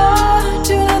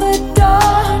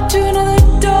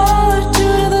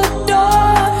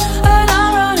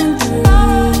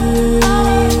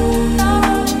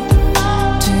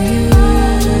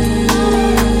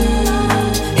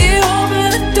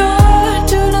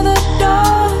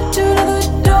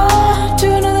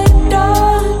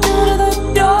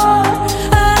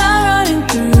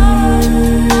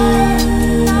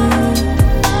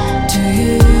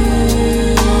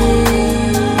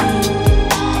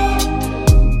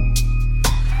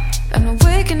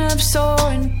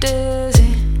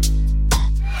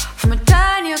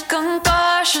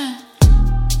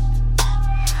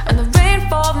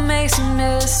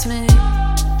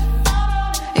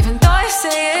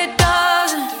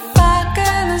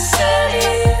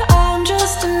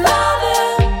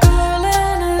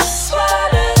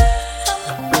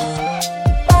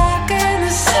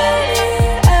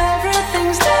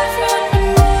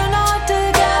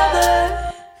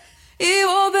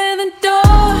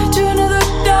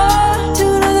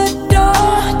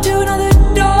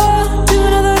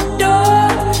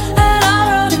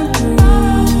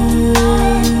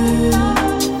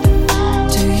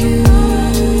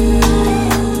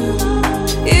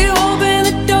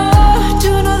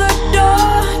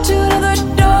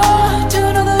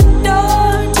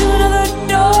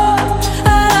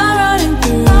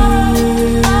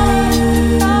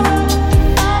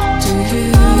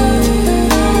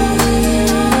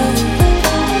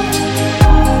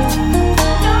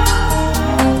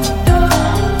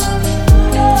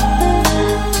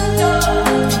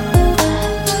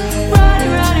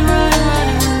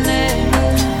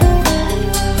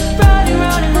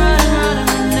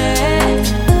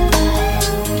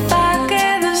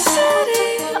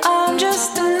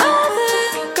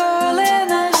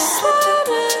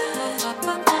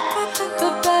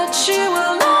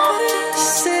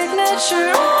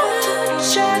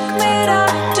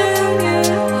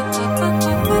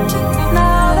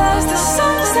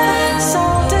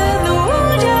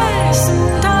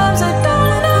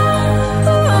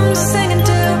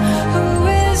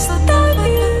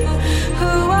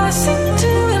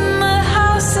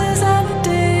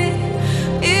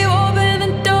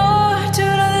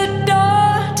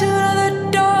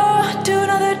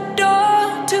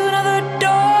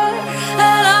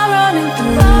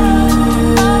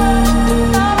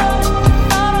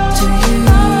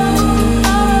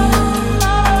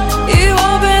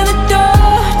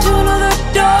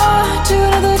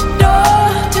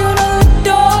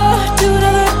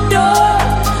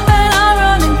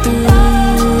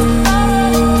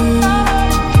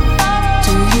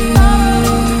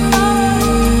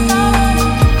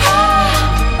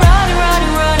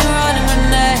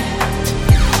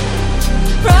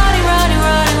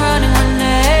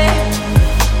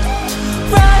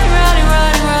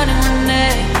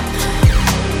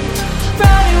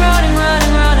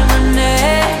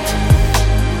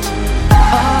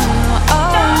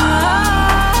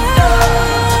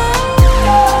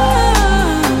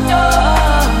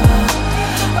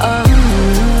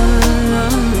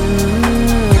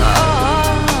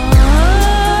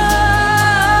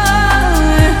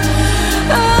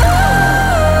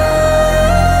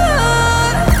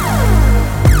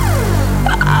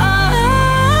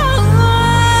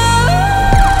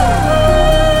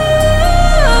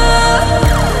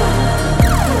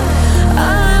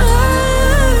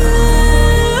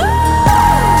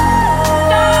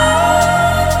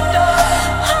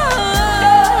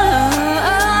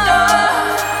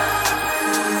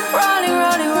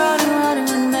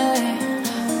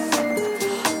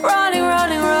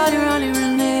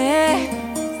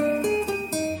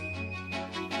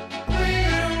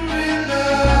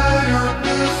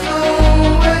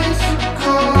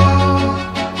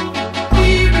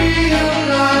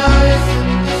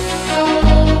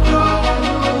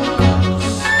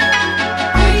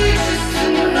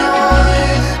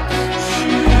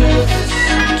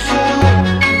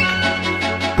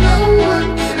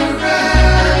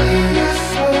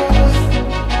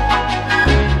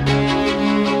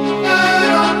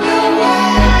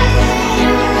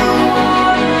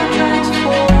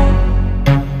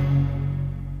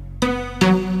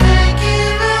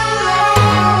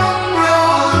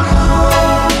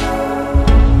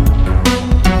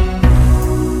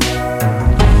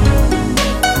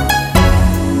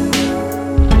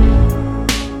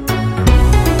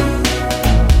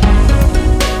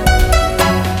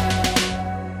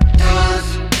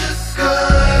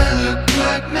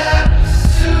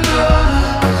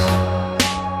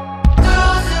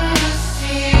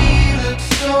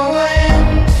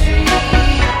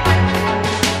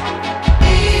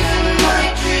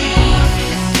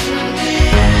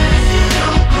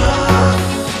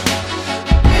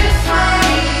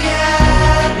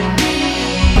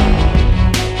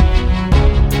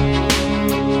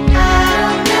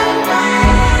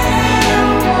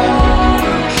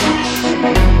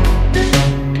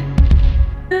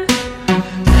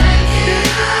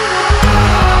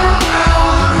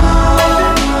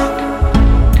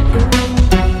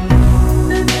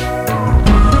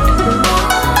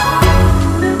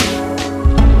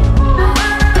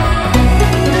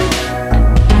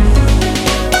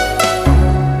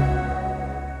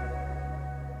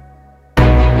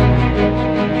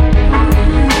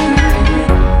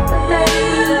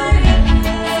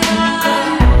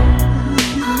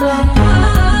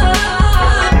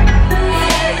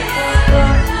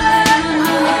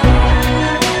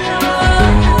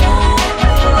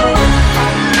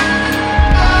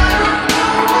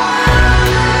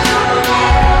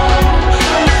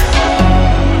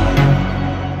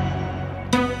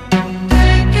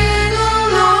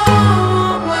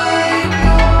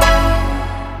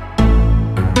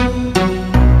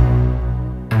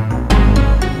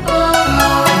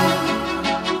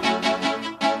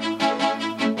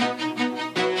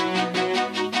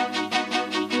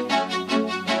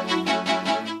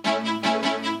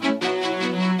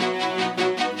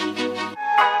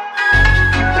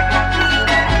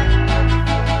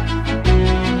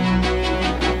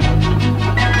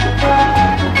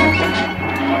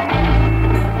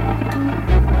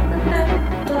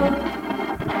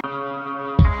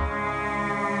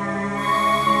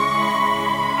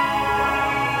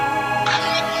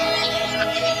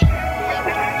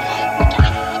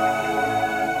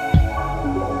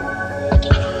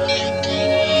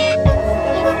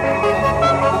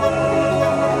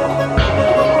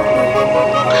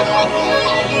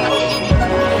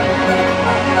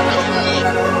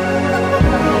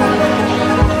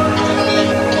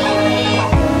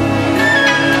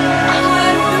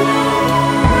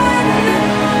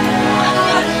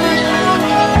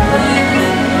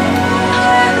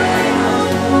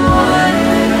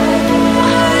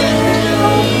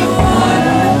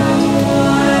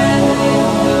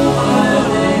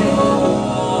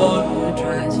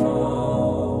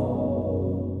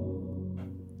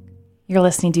You're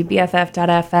listening to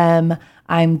BFF.FM.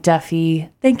 I'm Duffy.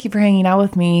 Thank you for hanging out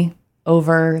with me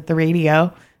over the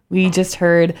radio. We just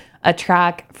heard a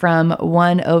track from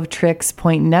One of Tricks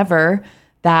Point Never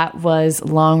that was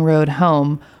Long Road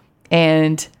Home.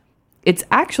 And it's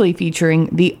actually featuring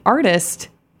the artist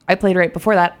I played right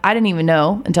before that. I didn't even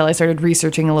know until I started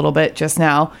researching a little bit just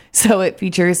now. So it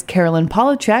features Carolyn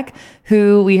Polachek,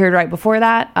 who we heard right before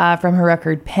that from her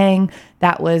record Pang.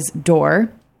 That was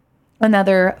Door.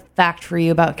 Another fact for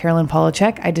you about Carolyn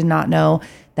Polachek, I did not know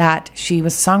that she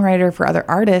was a songwriter for other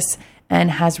artists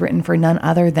and has written for none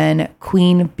other than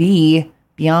Queen Bee,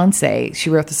 Beyonce.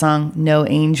 She wrote the song No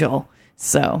Angel.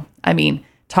 So, I mean,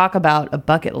 talk about a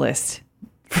bucket list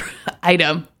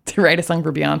item to write a song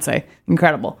for Beyonce.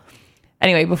 Incredible.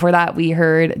 Anyway, before that, we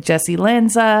heard Jesse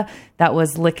Lanza. That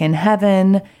was Lickin'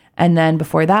 Heaven. And then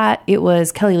before that, it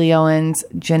was Kelly Lee Owens'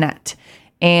 Jeanette.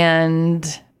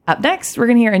 And up next, we're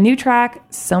going to hear a new track.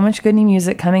 So much good new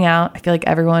music coming out. I feel like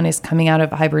everyone is coming out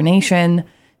of hibernation.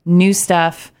 New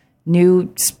stuff,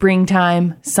 new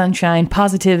springtime, sunshine,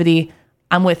 positivity.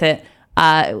 I'm with it.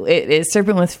 It is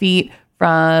Serpent with Feet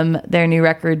from their new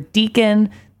record, Deacon.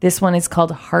 This one is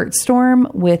called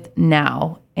Heartstorm with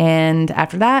Now. And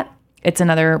after that, it's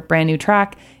another brand new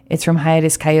track. It's from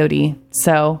Hiatus Coyote.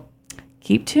 So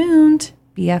keep tuned.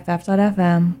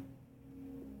 BFF.FM.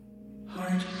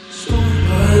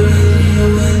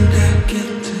 When they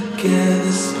get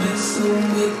together, spend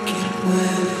some wicked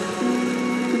weather.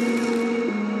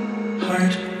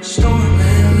 Heart storm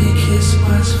and we kiss,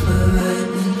 watch for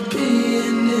lightning.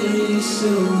 Being near you,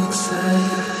 so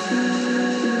excited.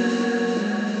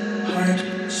 Heart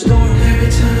storm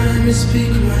every time you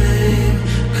speak my name,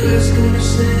 'cause gonna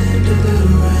send a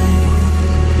little rain.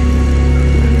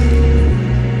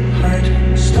 Heart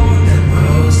storm that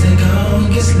rose, they gon'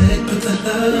 get slick, but the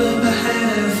love I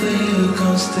have for you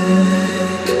gon'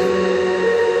 stick.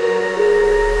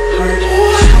 Heart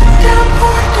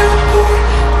downpour, downpour,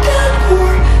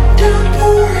 downpour,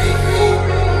 downpouring rain.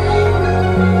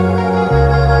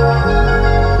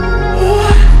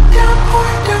 Downpour,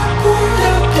 downpour,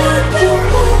 downpour,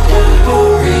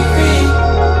 downpouring rain.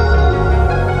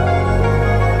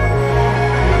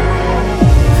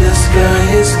 The sky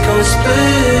is gon'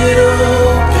 split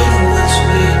open once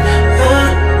we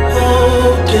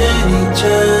unholding each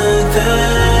other.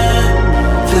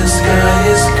 The sky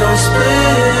is gon'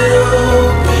 split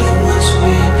open once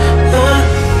we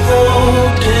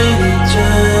unholding each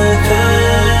other.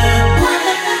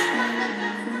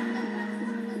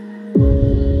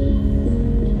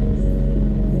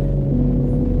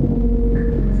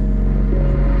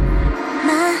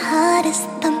 My heart is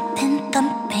thumping,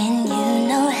 thumping. You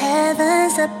know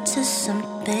heaven's up to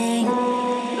something.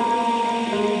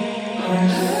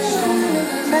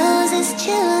 Roses,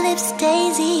 tulips,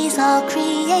 daisies, all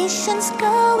creation's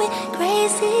going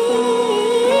crazy.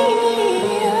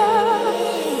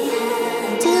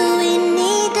 Do we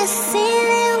need to see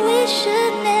that we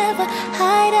should never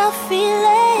hide our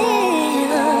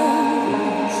feelings?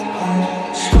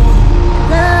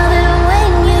 Love it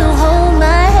when you hold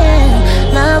my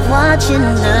hand. Love watching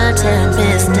the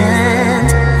tempest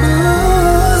dance.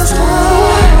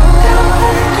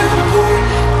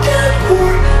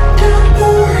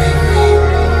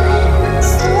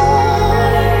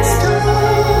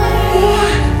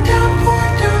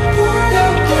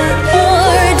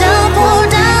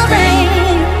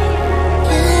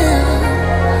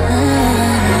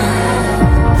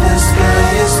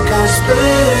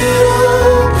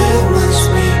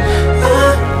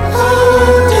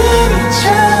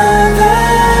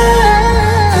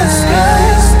 The sky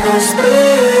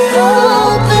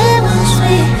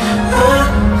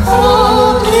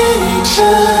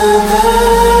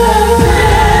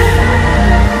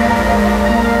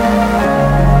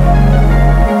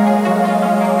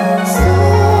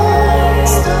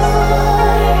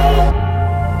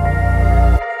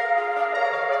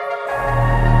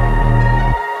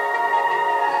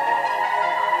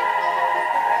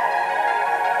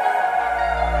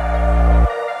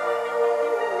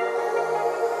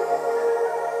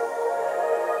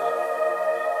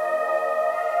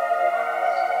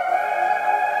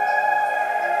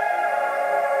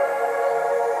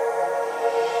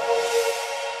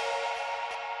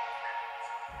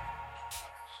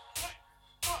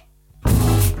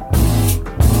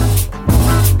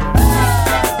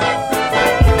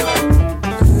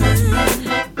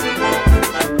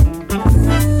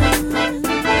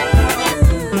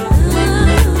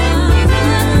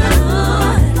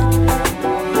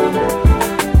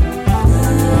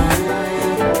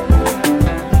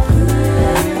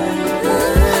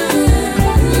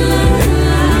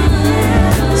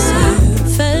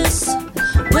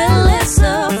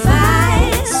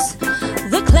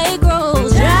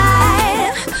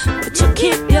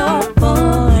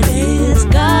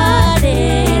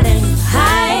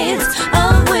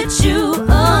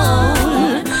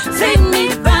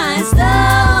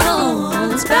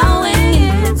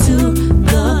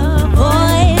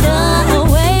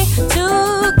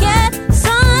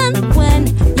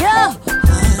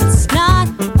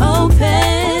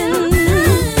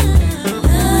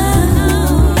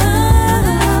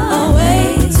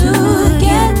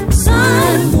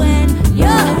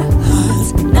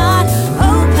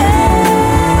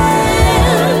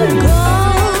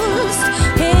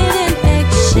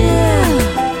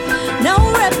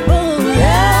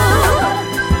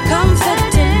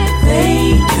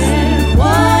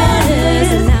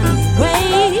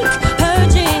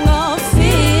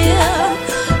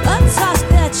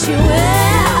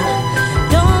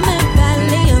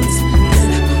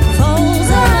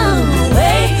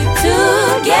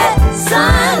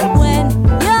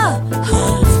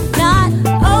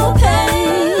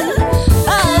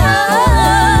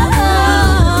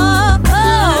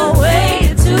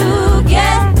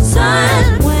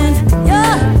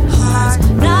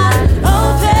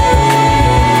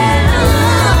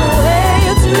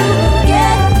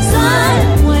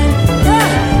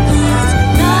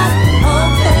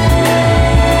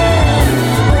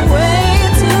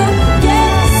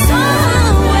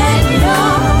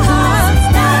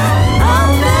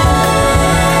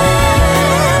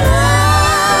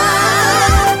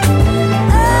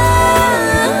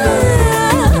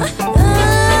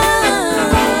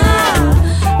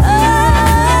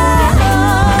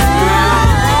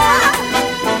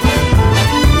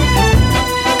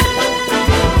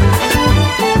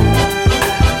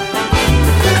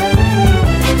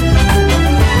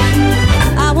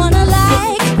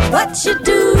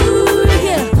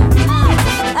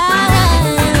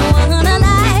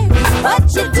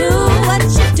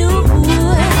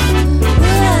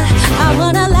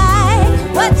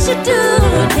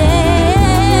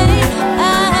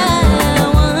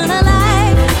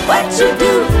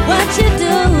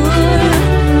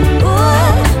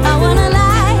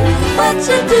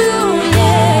you do,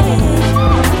 yeah.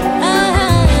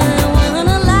 I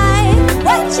wanna like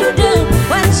what you do,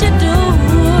 what you do.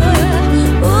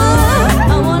 Ooh,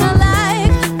 I wanna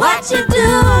like what you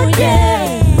do,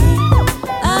 yeah.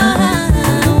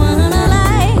 I wanna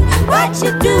like what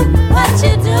you do, what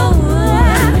you do.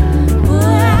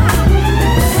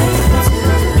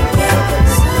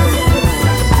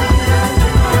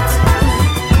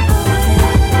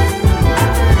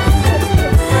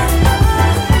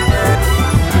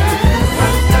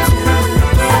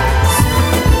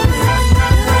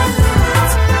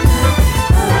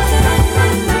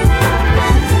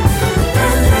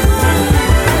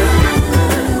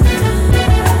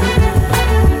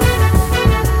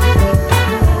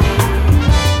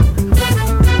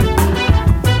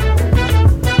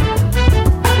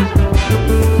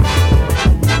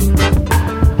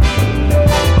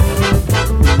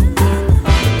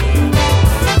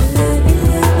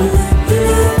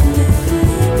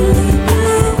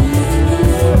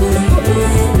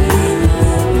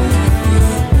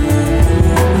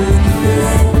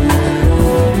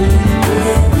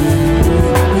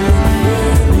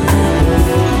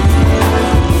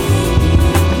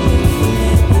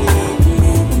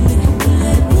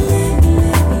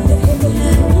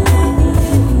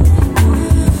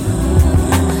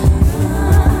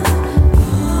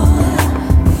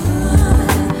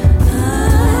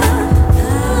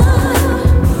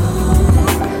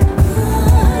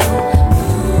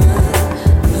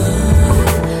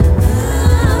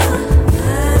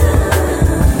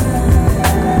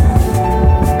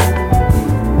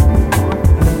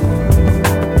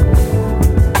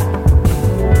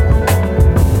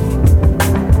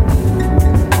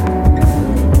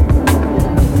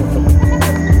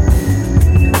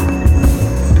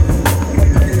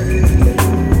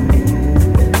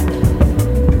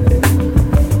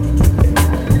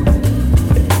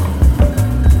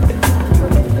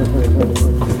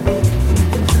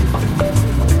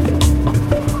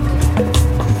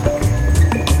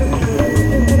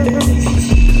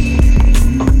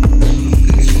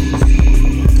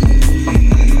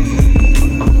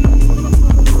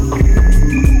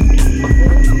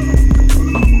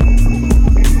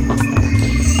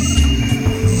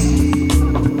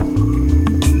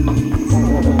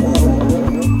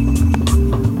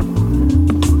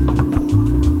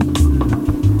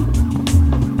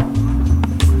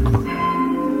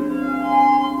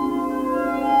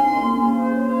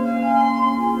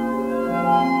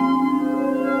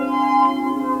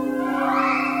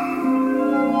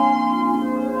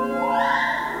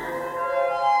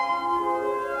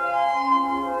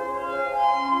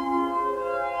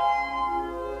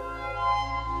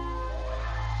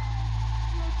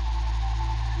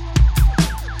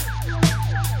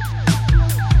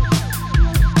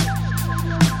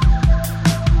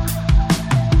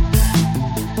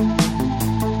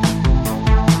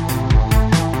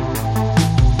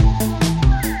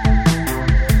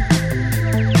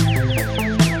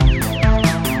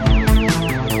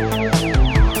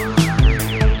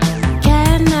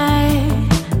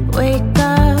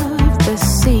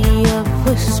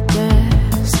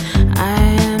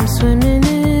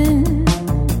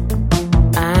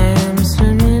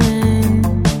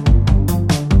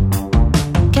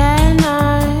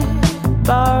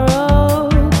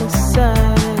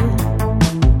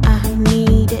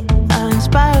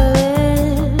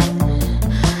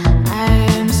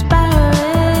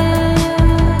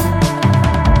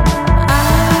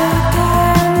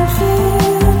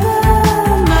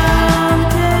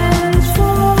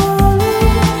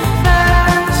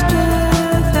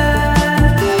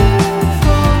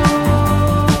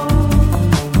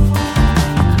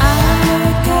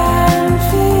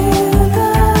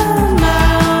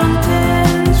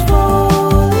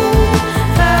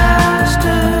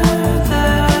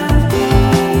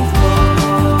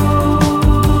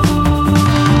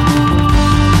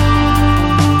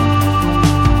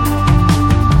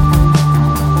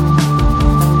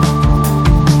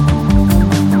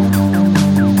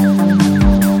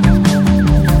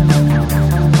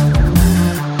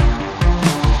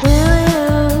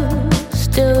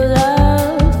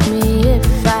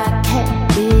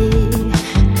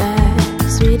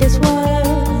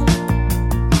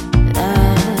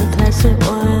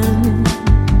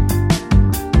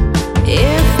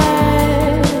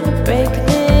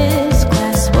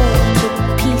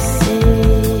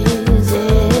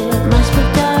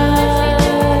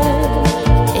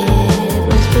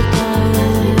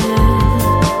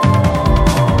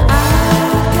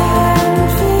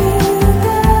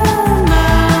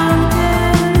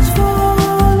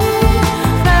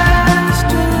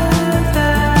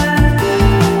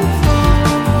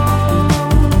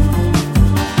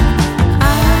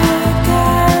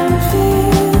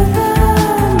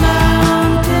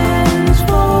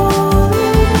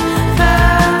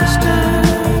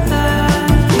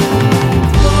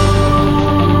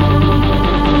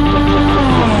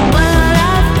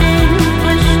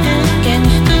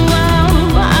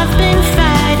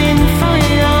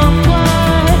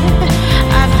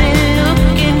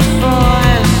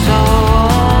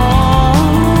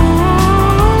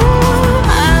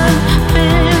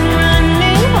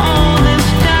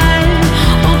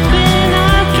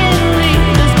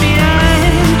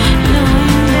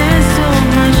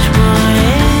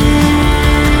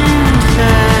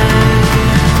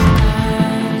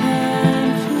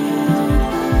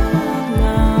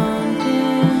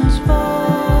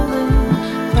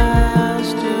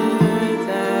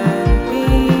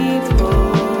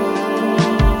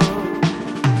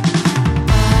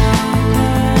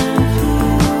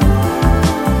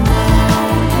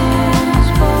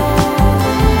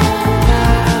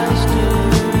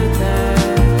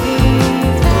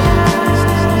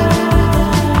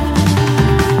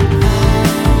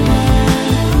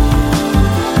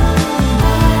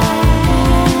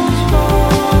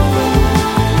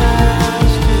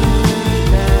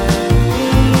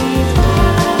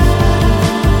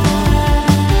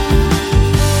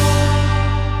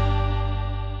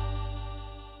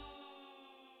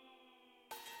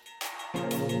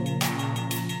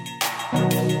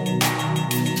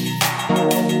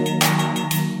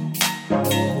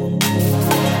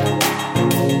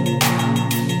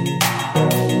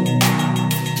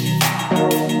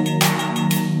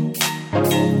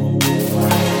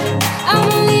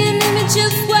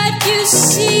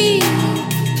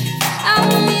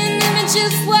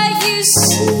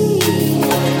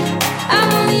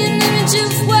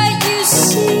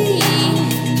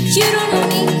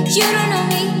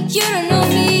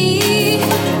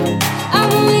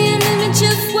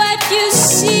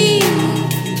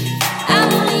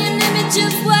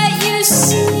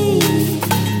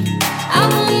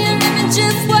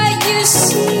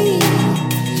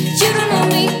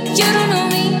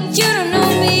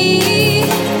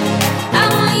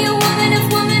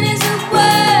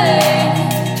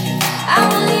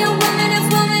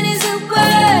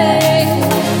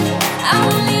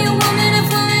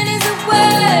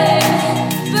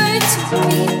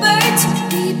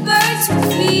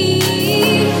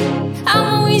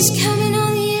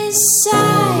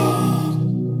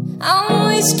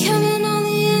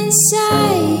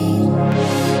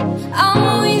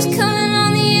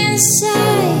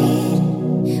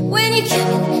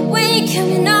 when you're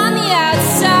coming on the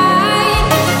outside.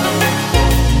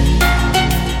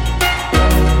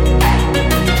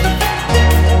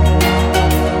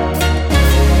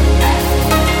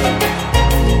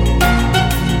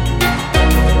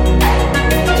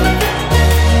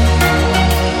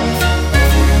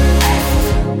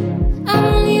 I'm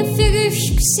only a figure if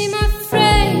you could see my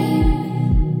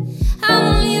frame. I'm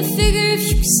only a figure if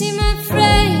you could see my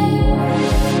frame.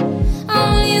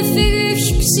 I'm only a figure if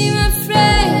you could see my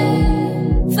frame.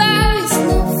 Fire with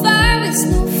no fire, with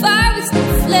no fire, with no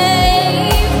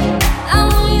flame.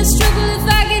 I'm only a struggle if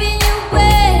I get in your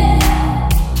way.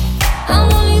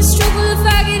 I'm only a struggle if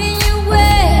I get in your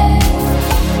way.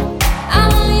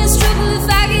 I'm only a struggle if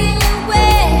I get in your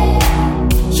way.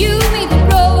 You made the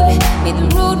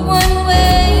road one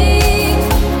way.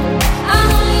 I'm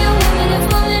only a woman if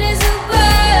woman is a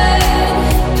word.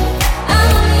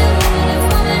 I'm only a woman if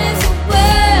woman is a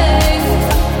word.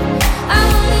 I'm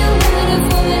only a woman if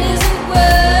woman is a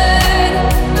word.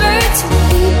 Bird to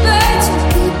be, bird to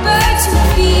be, bird to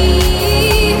be.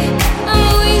 I'm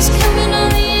always coming on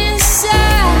the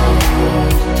inside.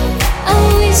 I'm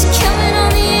always coming on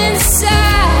the inside.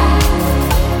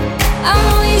 I'm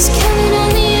always coming on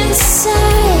the inside.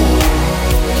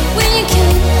 When you're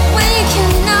coming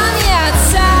on the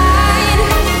outside.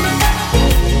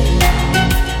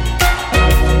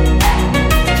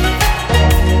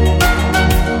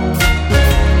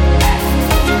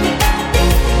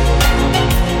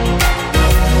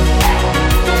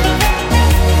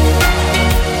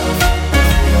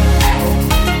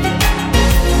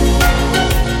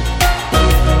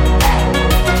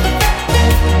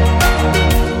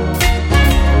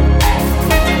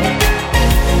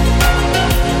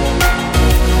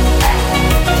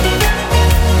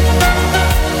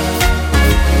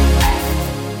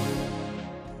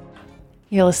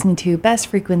 You're listening to Best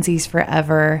Frequencies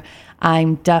Forever.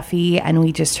 I'm Duffy, and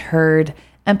we just heard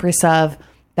Empress of,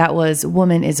 that was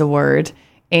Woman is a Word.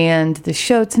 And the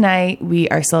show tonight, we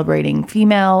are celebrating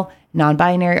female,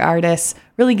 non-binary artists,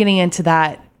 really getting into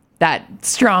that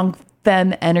strong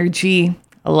femme energy.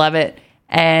 I love it.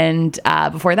 And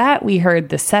before that, we heard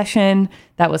The Session.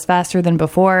 That was Faster Than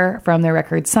Before from their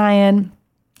record Cyan.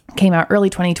 Came out early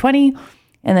 2020.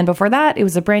 And then before that, it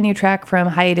was a brand new track from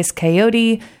Hiatus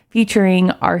Coyote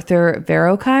featuring Arthur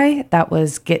Verocai. That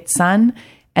was Get Sun.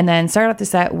 And then started off the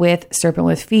set with Serpent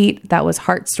with Feet. That was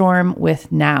Heartstorm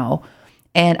with Now.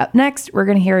 And up next, we're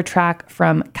going to hear a track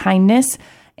from Kindness,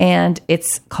 and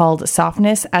it's called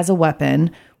Softness as a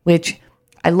Weapon, which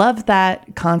I love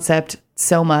that concept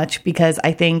so much because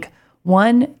I think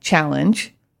one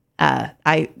challenge that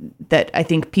I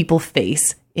think people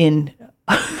face in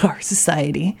our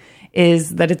society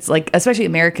is that it's like, especially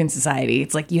American society,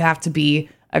 it's like you have to be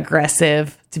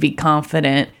aggressive to be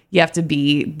confident. You have to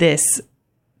be this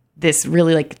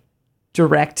really like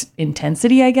direct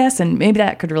intensity, I guess. And maybe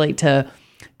that could relate to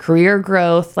career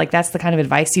growth. Like that's the kind of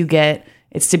advice you get.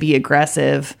 It's to be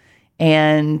aggressive.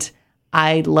 And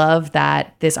I love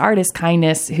that this artist,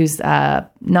 Kindness, who's a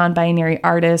non-binary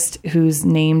artist who's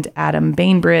named Adam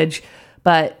Bainbridge,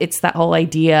 but it's that whole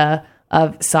idea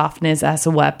of softness as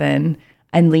a weapon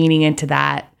and leaning into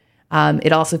that.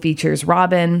 It also features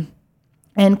Robin,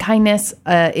 and Kindness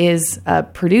is a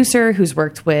producer who's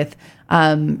worked with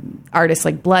artists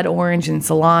like Blood Orange and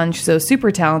Solange, so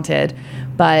super talented.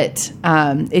 But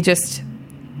I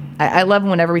love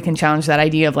whenever we can challenge that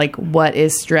idea of like, what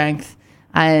is strength?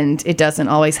 And it doesn't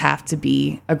always have to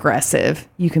be aggressive.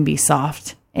 You can be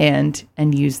soft and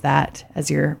use that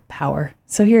as your power.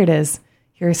 So here it is.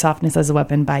 Here's Softness as a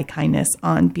Weapon by Kindness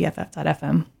on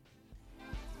BFF.fm.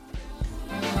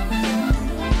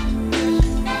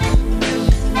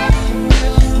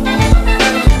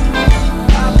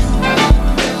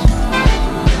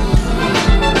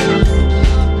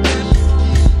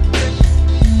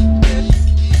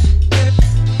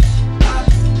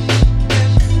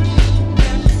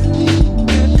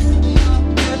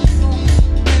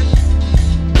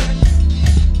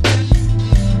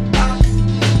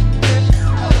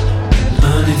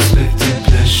 Unexpected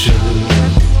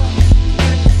pleasure.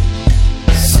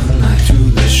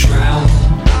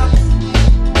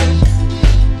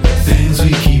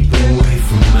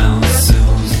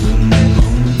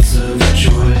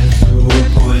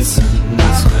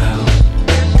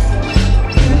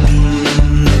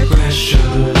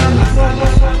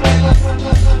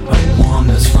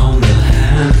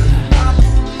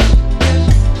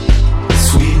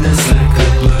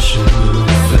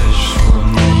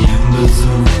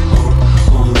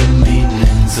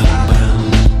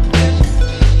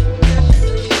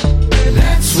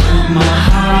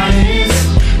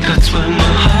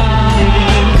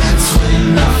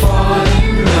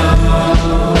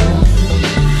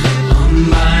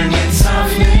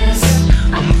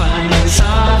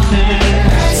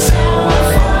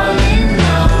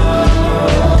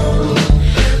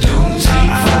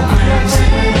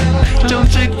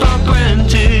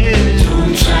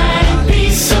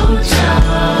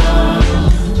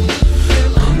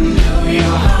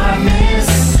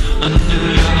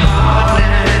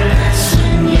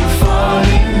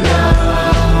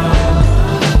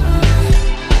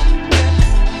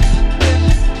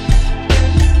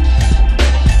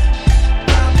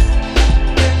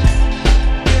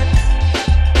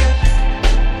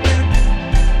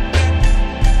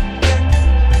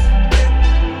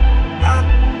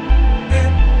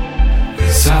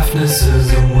 Softness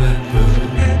is a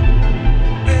weapon,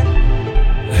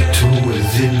 a tool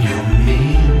within your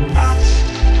means.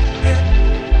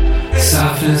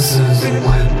 Softness is a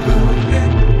weapon.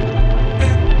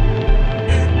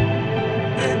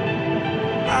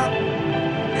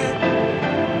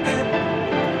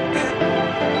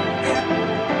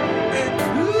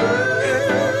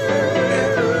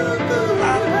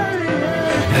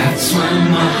 That's when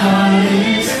my heart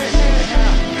is.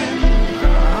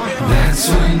 That's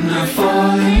when I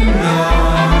fall in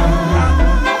love.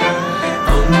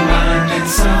 Unbinding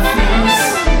softness.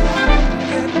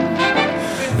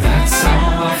 That's how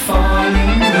I fall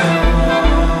in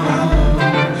love.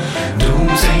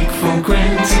 Don't take for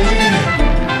granted.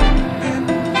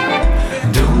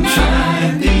 Don't try to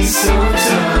be so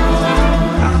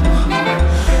tough.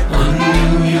 Undo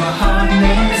your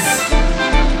hardness.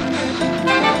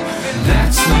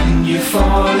 That's when you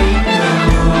fall in love.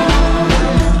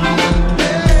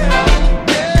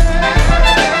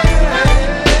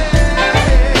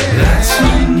 That's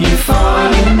when you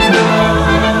fall in love.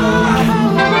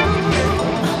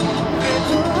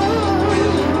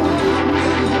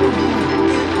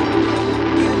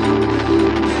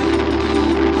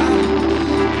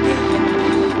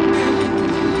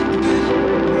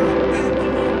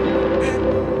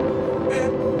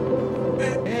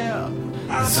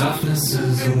 Softness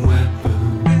is a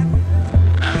weapon,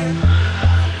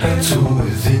 a tool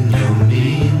within your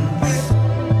means.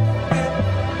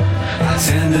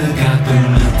 Tender got the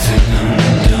melting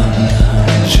undone.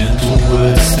 Gentle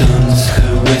word stuns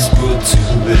her whisper to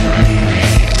her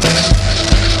knees.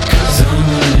 'Cause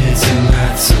unrelenting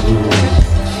battle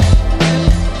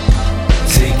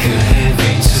take a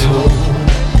heavy toll.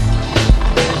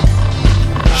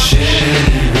 Shed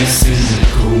every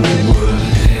cynical word,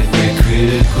 every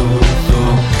critical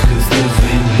thought, 'cause the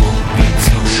vein won't be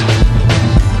told.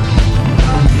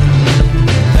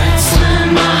 That's when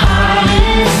my heart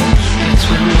is. That's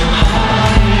when my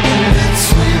heart is. That's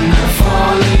when I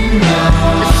fall in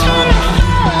love.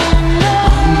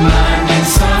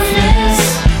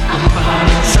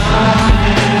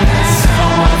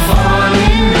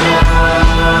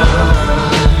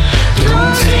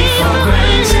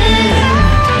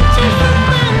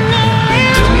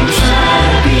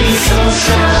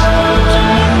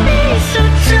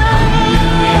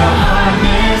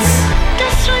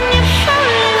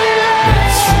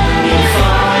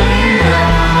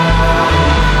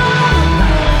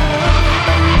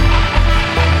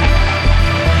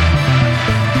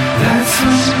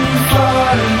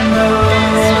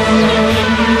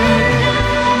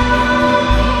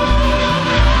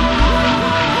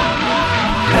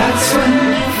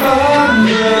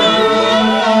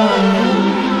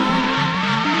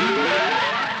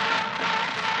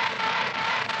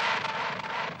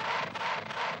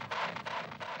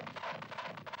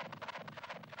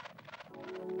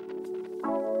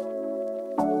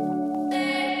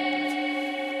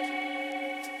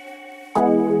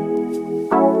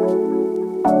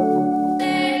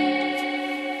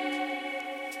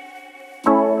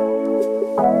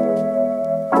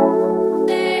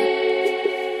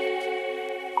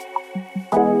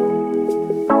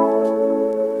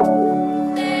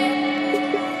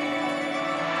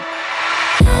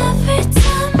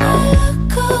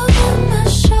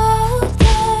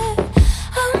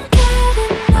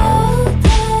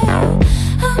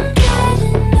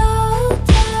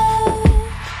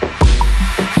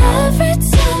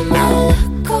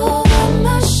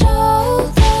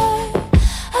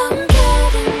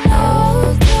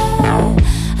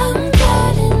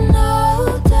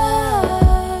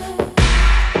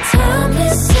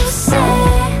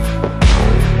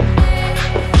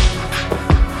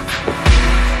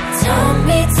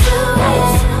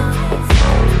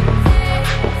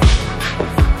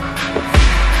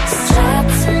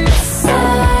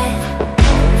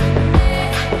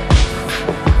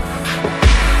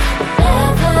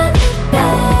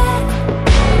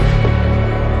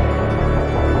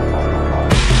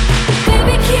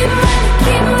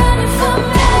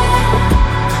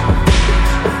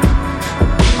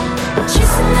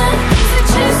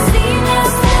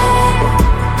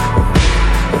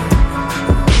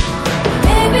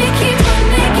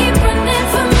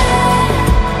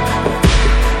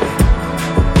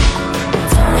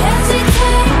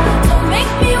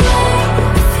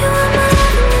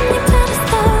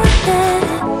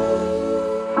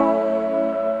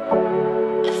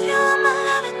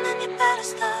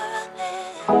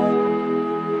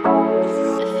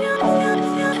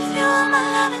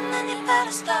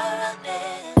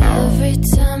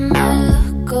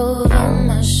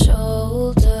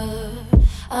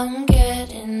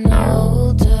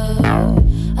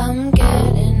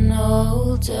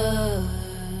 older.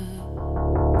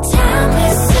 Time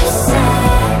is so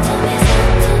sad. Time is sad,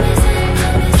 time is sad,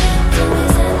 time is sad, time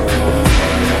is sad, time is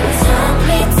sad. Time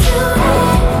me to it.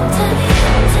 Time me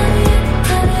up, time me up, time me up,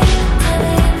 time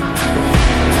me up, time me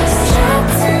up. Just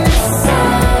trapped in the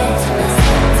side. Time is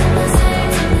sad, time is sad,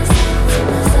 time is sad, time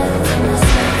is sad, time is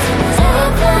sad, time is sad.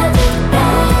 I've let it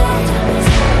back. Time is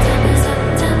sad, time is sad,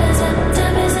 time is sad,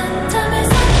 time is sad, time is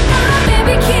sad.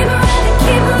 Baby, keep running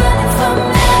for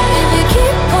me. If you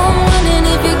keep on running,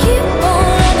 if you keep on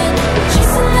running,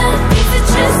 chasing that pizza,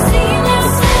 just seeing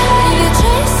yourself. If you're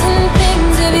chasing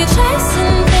things, if you're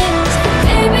chasing things,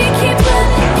 baby, keep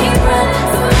running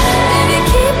for me. If you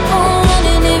keep on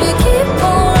running, if you keep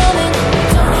on running,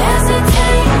 don't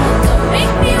hesitate, don't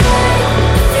make me wait.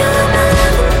 If you want my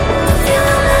loving, if you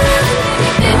want my loving,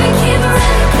 baby, keep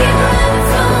running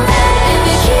for me. If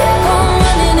you keep on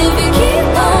running, if you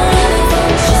keep on running,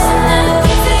 chasing that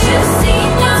pizza, just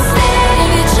seeing yourself. If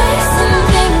you're chasing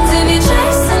things, if you're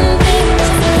chasing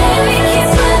things, baby, keep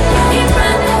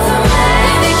running for me.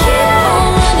 If you keep on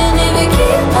running, if you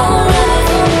keep on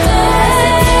running, don't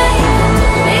hesitate,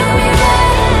 don't make me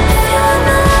wait. If you want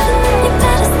my loving, you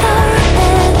better start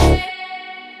running.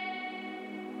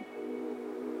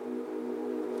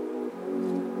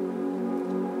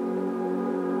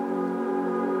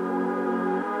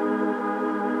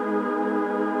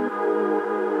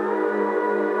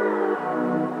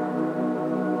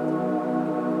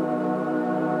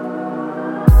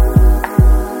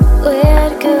 Where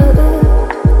to go,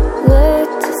 what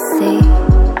to say,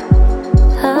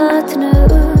 hard to know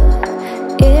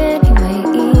anyway.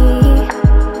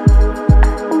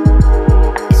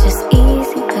 It's just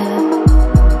easier.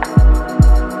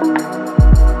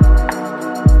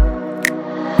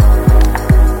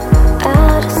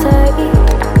 Out of sight,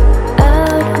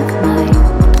 out of mind,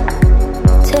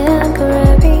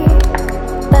 temporary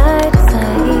by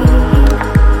design.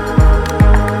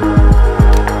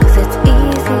 'Cause it's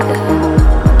easier.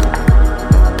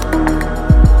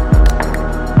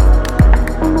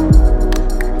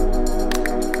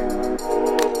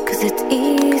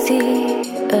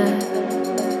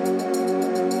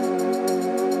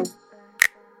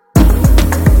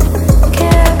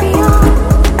 Carry on,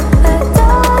 but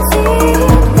does it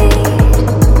lead?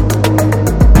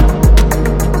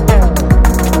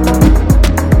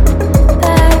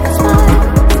 Like a smile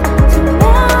to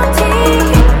melting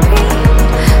green.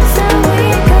 So we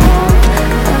go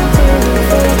until we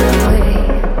fade away.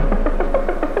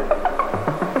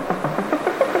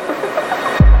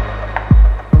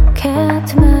 Can't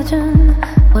imagine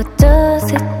what does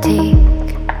it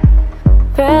take.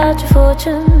 Fragile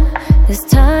fortune, this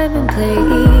time and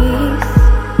place.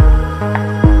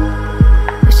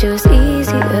 Wish it was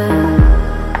easier.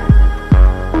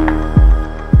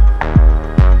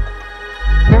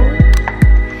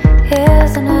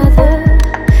 Here's another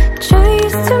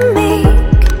choice to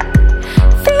make.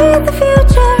 Feed the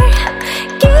future,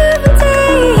 give and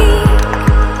take.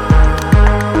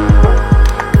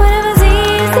 Whatever's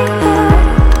easier.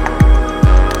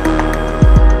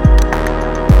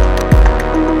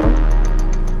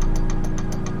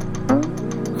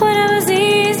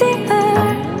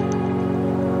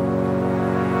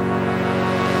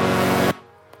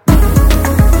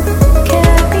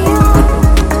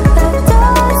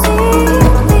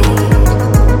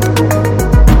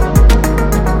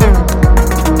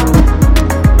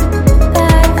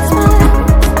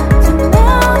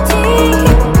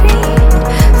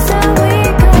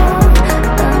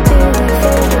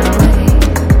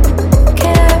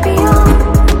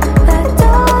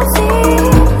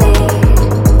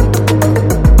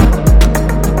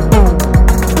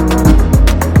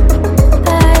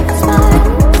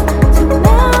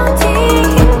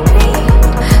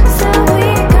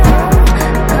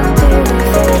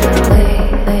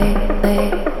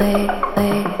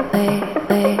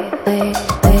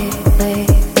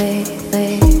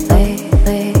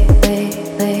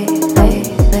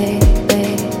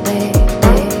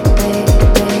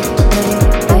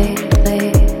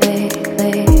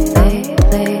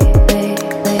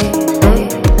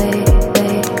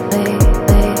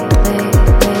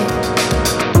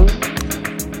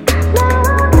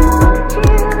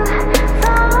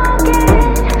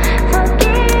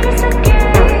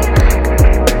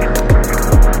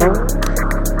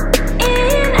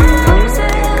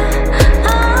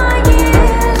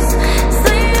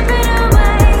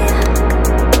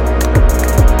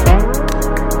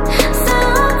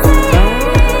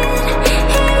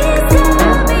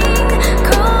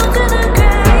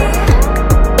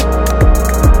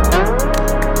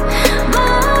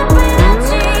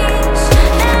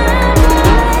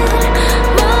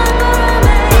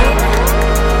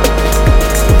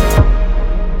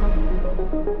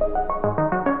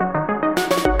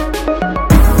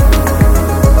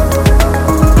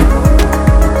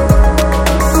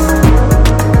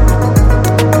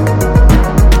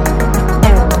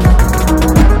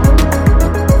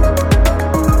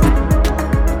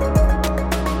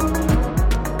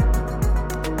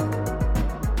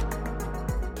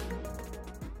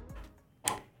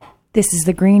 This is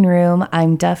The Green Room.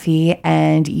 I'm Duffy,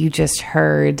 and you just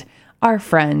heard our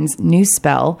friend's new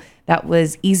spell. That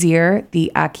was Easier, the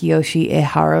Akiyoshi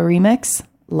Ihara remix.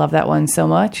 Love that one so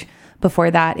much. Before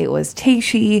that, it was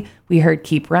Teishi. We heard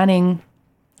Keep Running.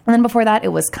 And then before that,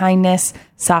 it was Kindness,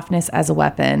 Softness as a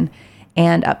Weapon.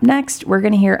 And up next, we're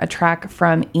going to hear a track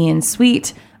from Ian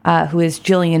Sweet, who is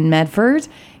Gillian Medford.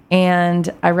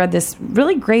 And I read this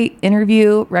really great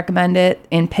interview, recommend it,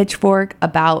 in Pitchfork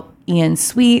about Ian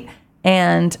Sweet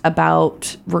and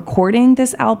about recording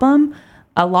this album.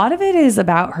 A lot of it is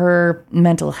about her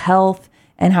mental health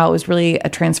and how it was really a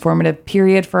transformative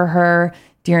period for her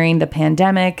during the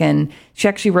pandemic. And she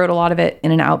actually wrote a lot of it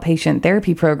in an outpatient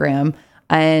therapy program.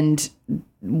 And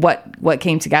what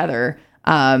came together,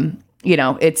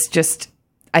 it's just,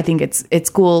 I think it's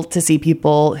cool to see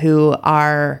people who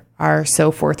are so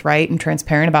forthright and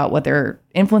transparent about what their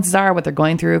influences are, what they're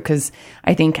going through. Cause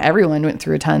I think everyone went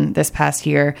through a ton this past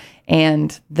year,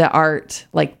 and the art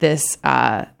like this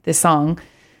song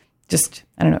just,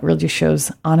 I don't know, it really just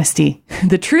shows honesty.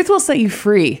 The truth will set you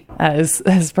free,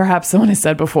 as perhaps someone has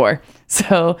said before.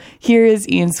 So here is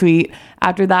Ian Sweet.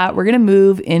 After that, we're going to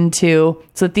move into,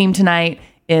 so the theme tonight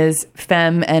is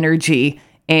femme energy.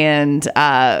 And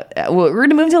we're going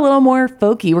to move to a little more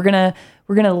folky. We're going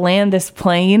to land this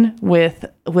plane with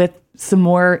some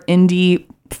more indie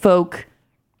folk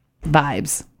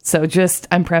vibes. So just,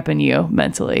 I'm prepping you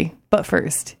mentally. But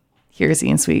first, here's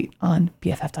Ian Sweet on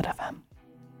BFF.fm.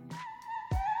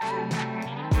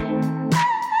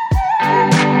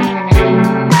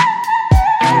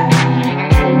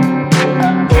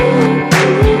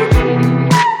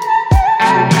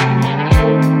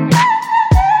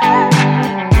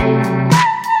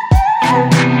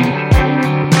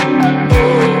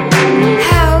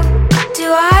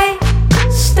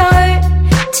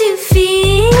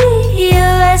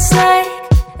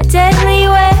 Deadly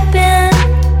weapon.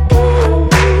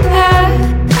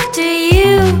 After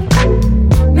you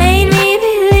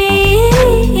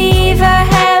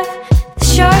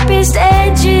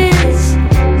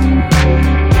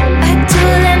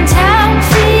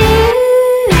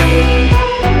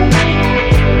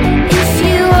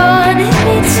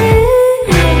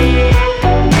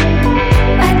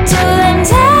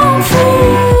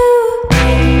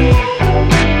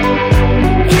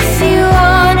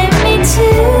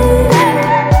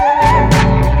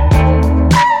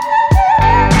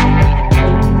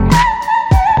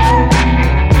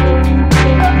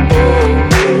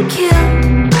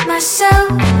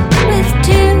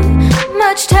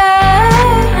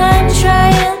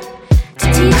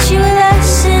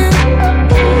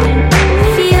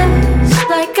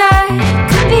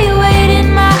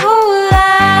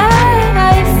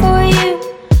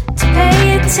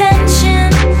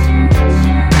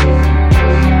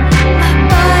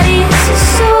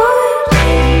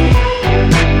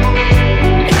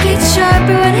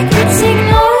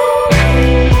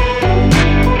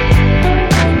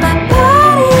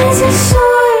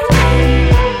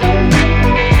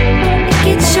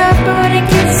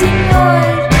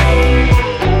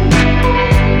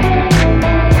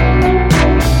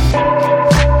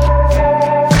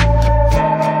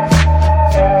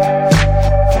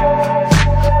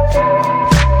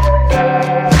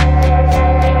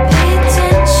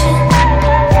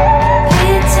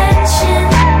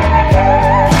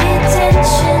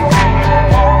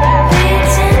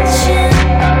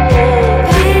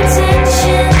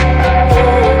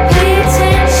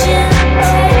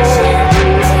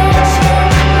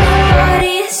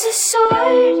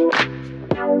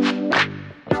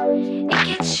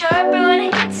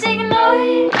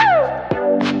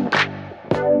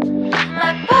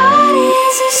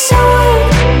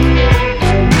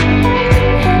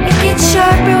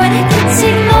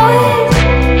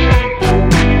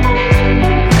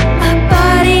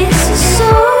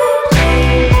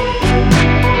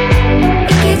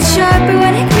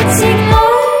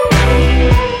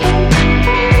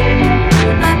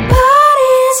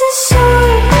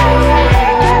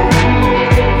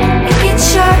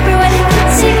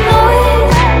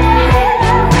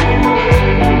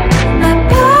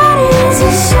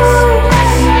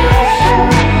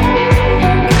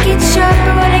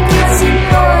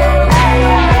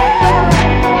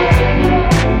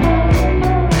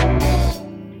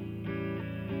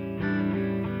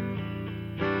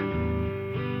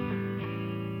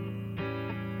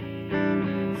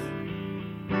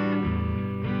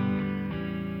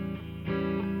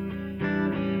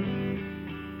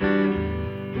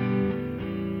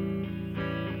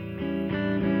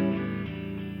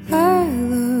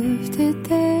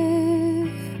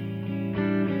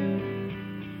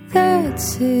that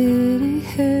city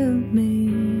held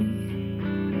me.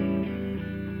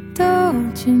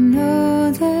 Don't you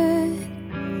know that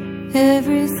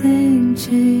everything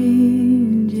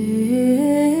changes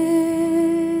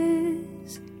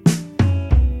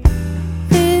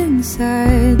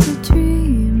inside the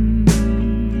dream?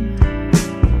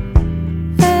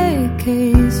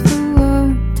 AKs for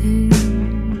wanting.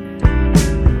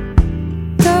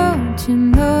 Don't you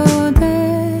know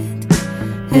that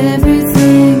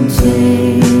everything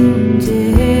changes?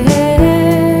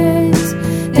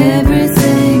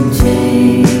 Everything changes.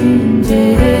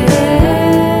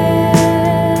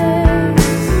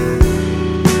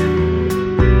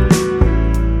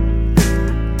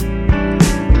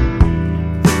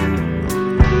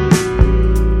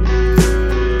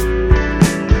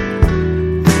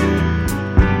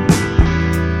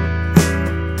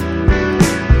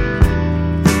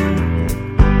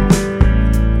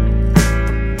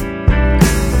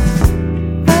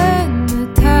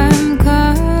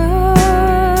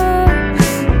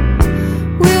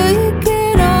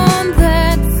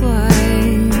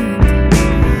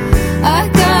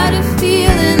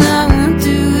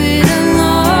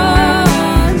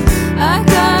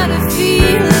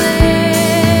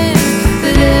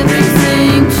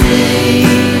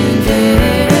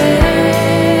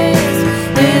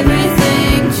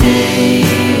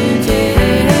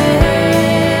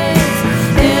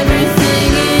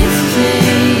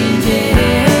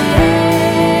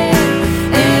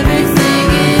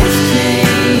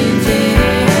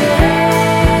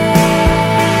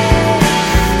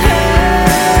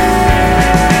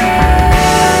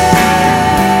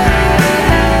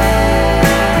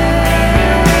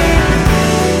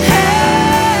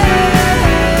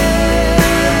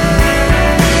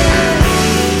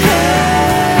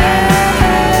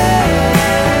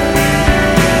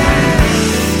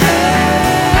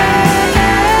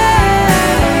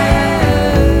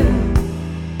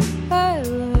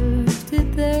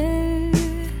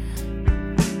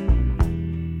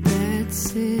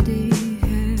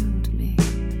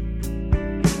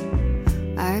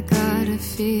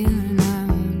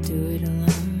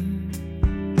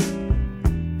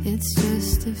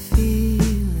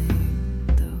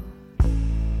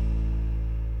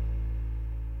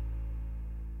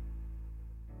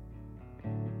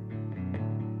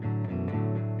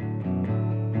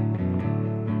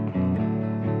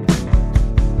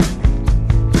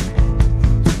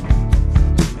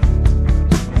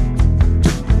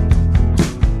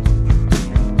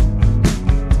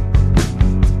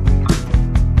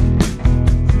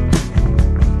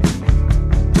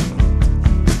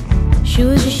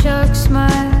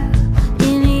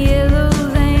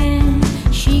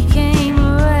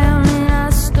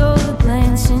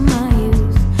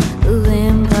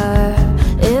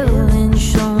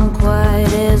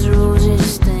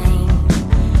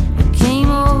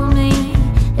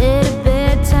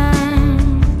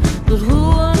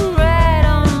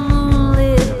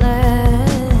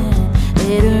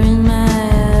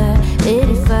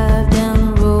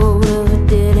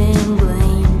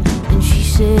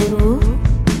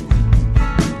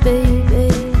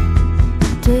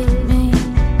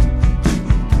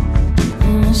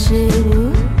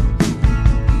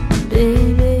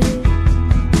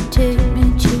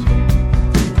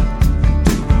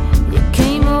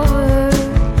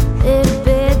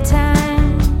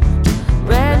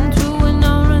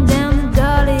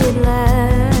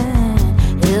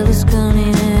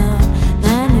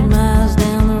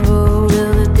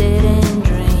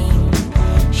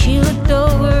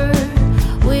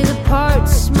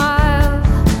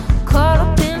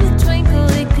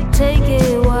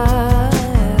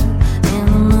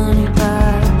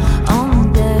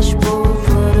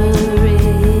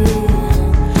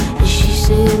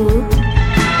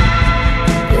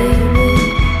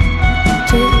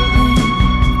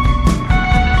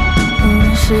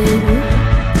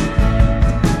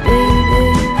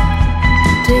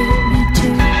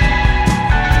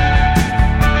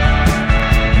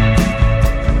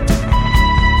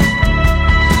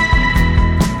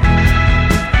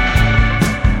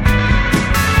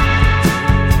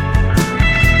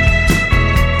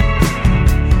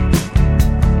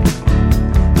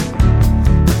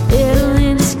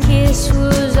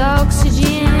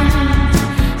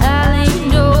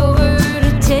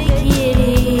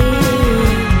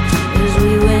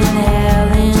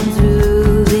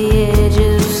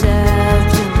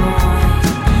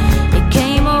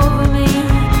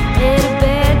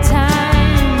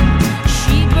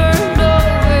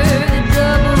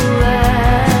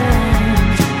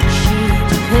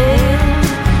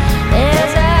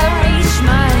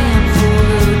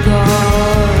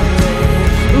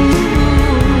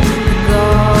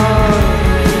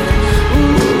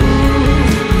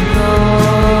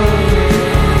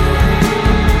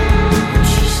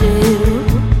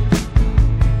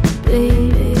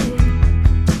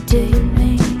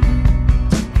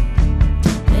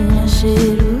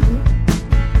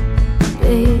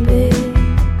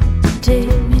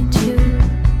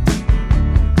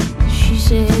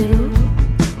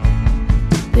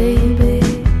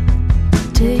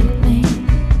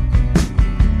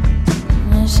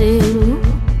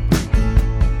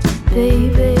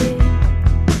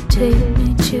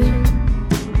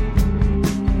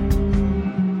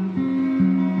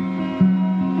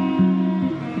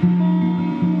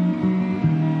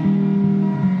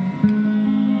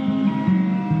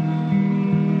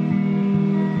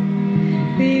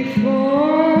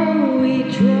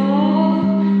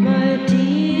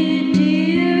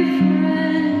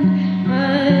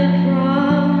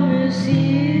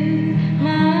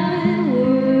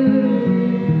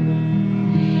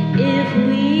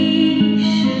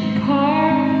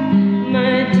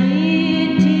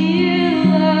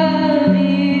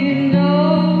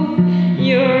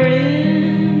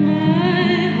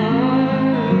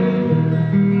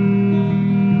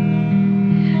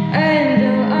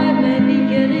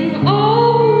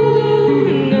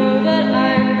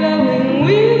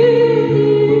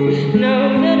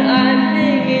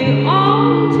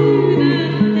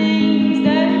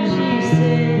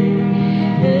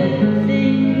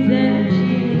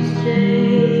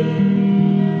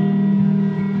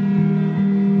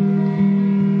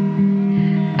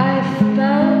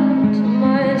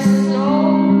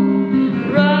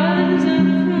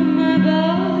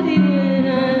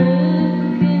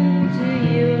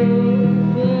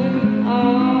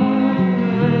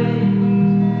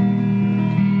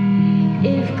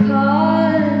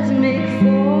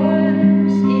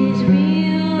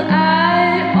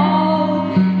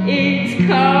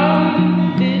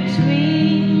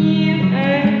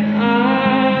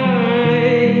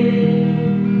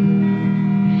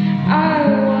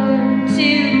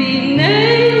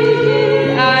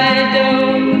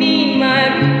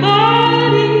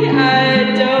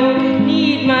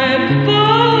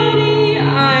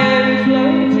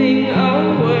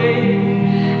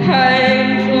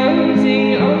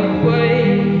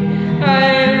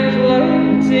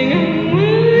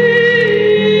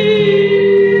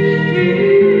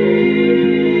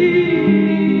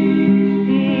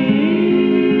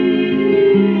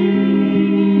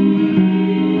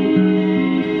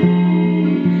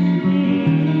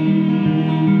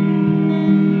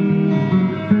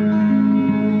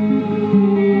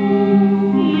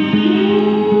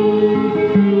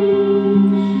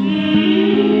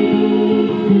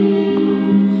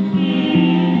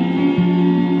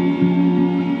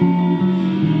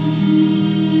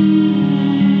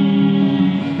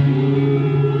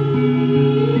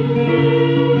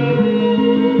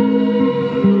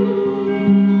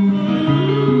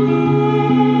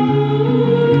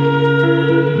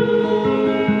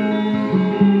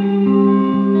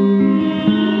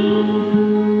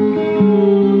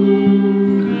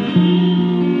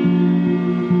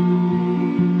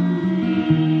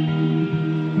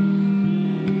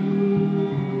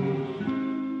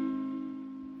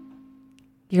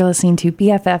 You're listening to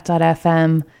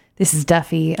BFF.FM. This is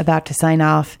Duffy about to sign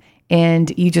off.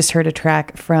 And you just heard a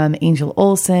track from Angel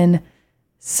Olsen,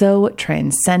 So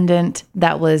Transcendent.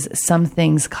 That was Some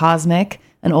Things Cosmic,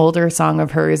 an older song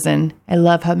of hers. And I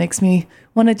love how it makes me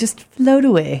want to just float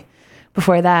away.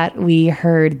 Before that, we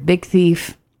heard Big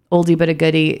Thief, Oldie But a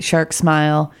Goodie, Shark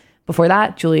Smile. Before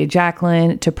that, Julia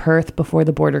Jacqueline, To Perth Before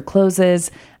the Border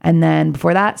Closes. And then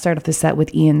before that, start off the set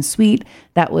with Ian Sweet.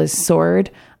 That was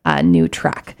Sword, a new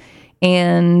track.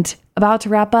 And about to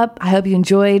wrap up, I hope you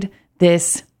enjoyed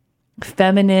this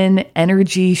feminine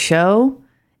energy show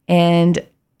and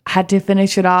had to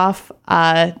finish it off.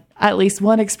 At least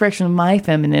one expression of my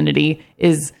femininity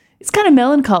is it's kind of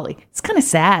melancholy. It's kind of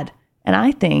sad. And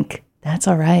I think that's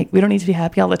all right. We don't need to be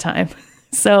happy all the time.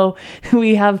 So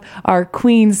we have our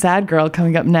queen sad girl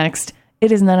coming up next.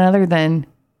 It is none other than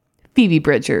Phoebe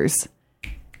Bridgers.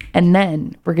 And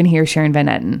then we're going to hear Sharon Van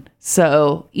Etten.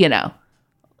 So, you know,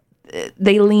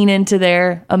 they lean into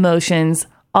their emotions,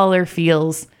 all their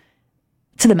feels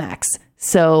to the max.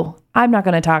 So I'm not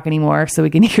going to talk anymore so we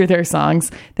can hear their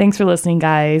songs. Thanks for listening,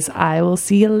 guys. I will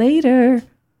see you later.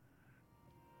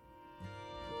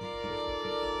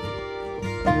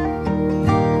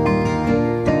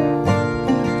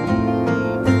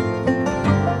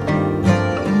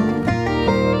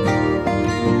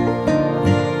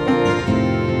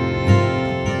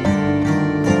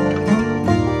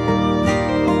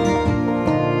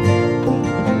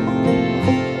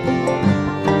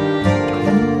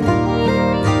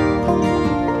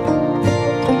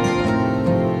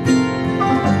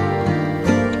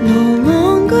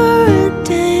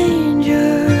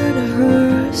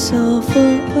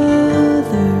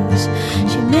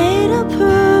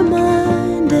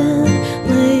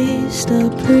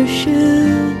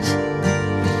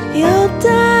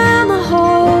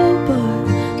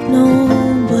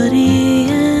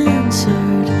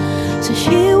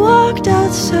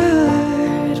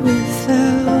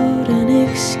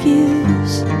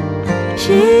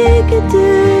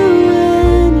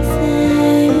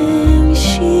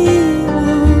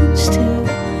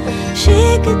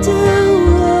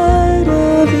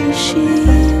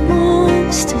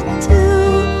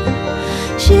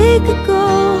 She could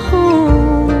go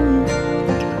home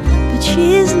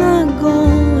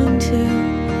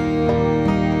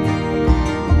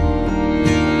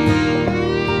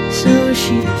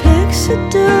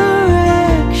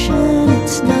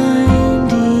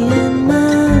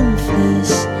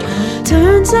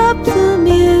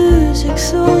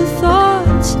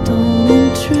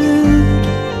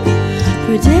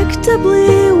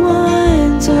predictably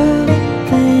winds up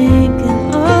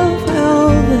thinking of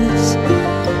Elvis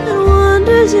and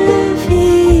wonders if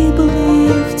he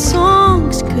believed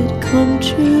songs could come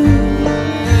true.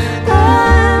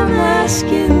 I'm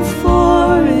asking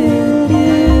for it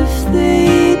if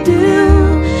they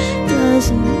do.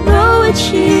 Doesn't know what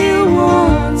she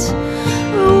wants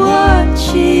or what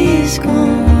she's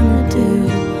gonna do.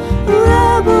 A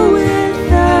rebel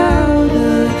without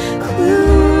a clue.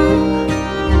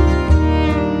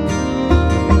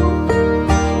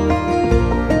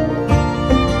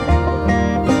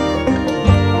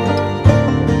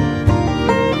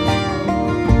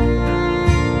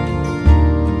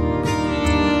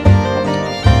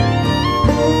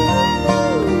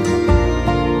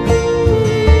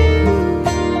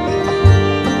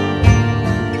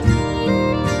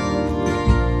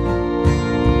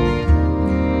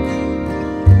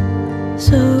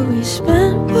 So we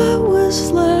spent what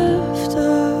was left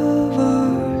of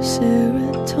our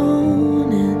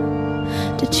serotonin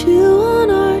to chew on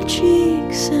our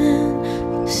cheeks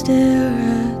and stare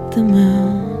at the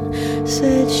moon.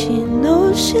 Said she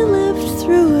knows she lived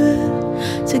through it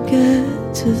to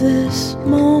get to this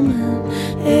moment.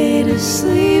 Ate a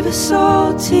sleeve of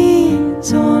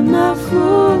saltines on my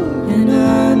floor, and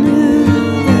I knew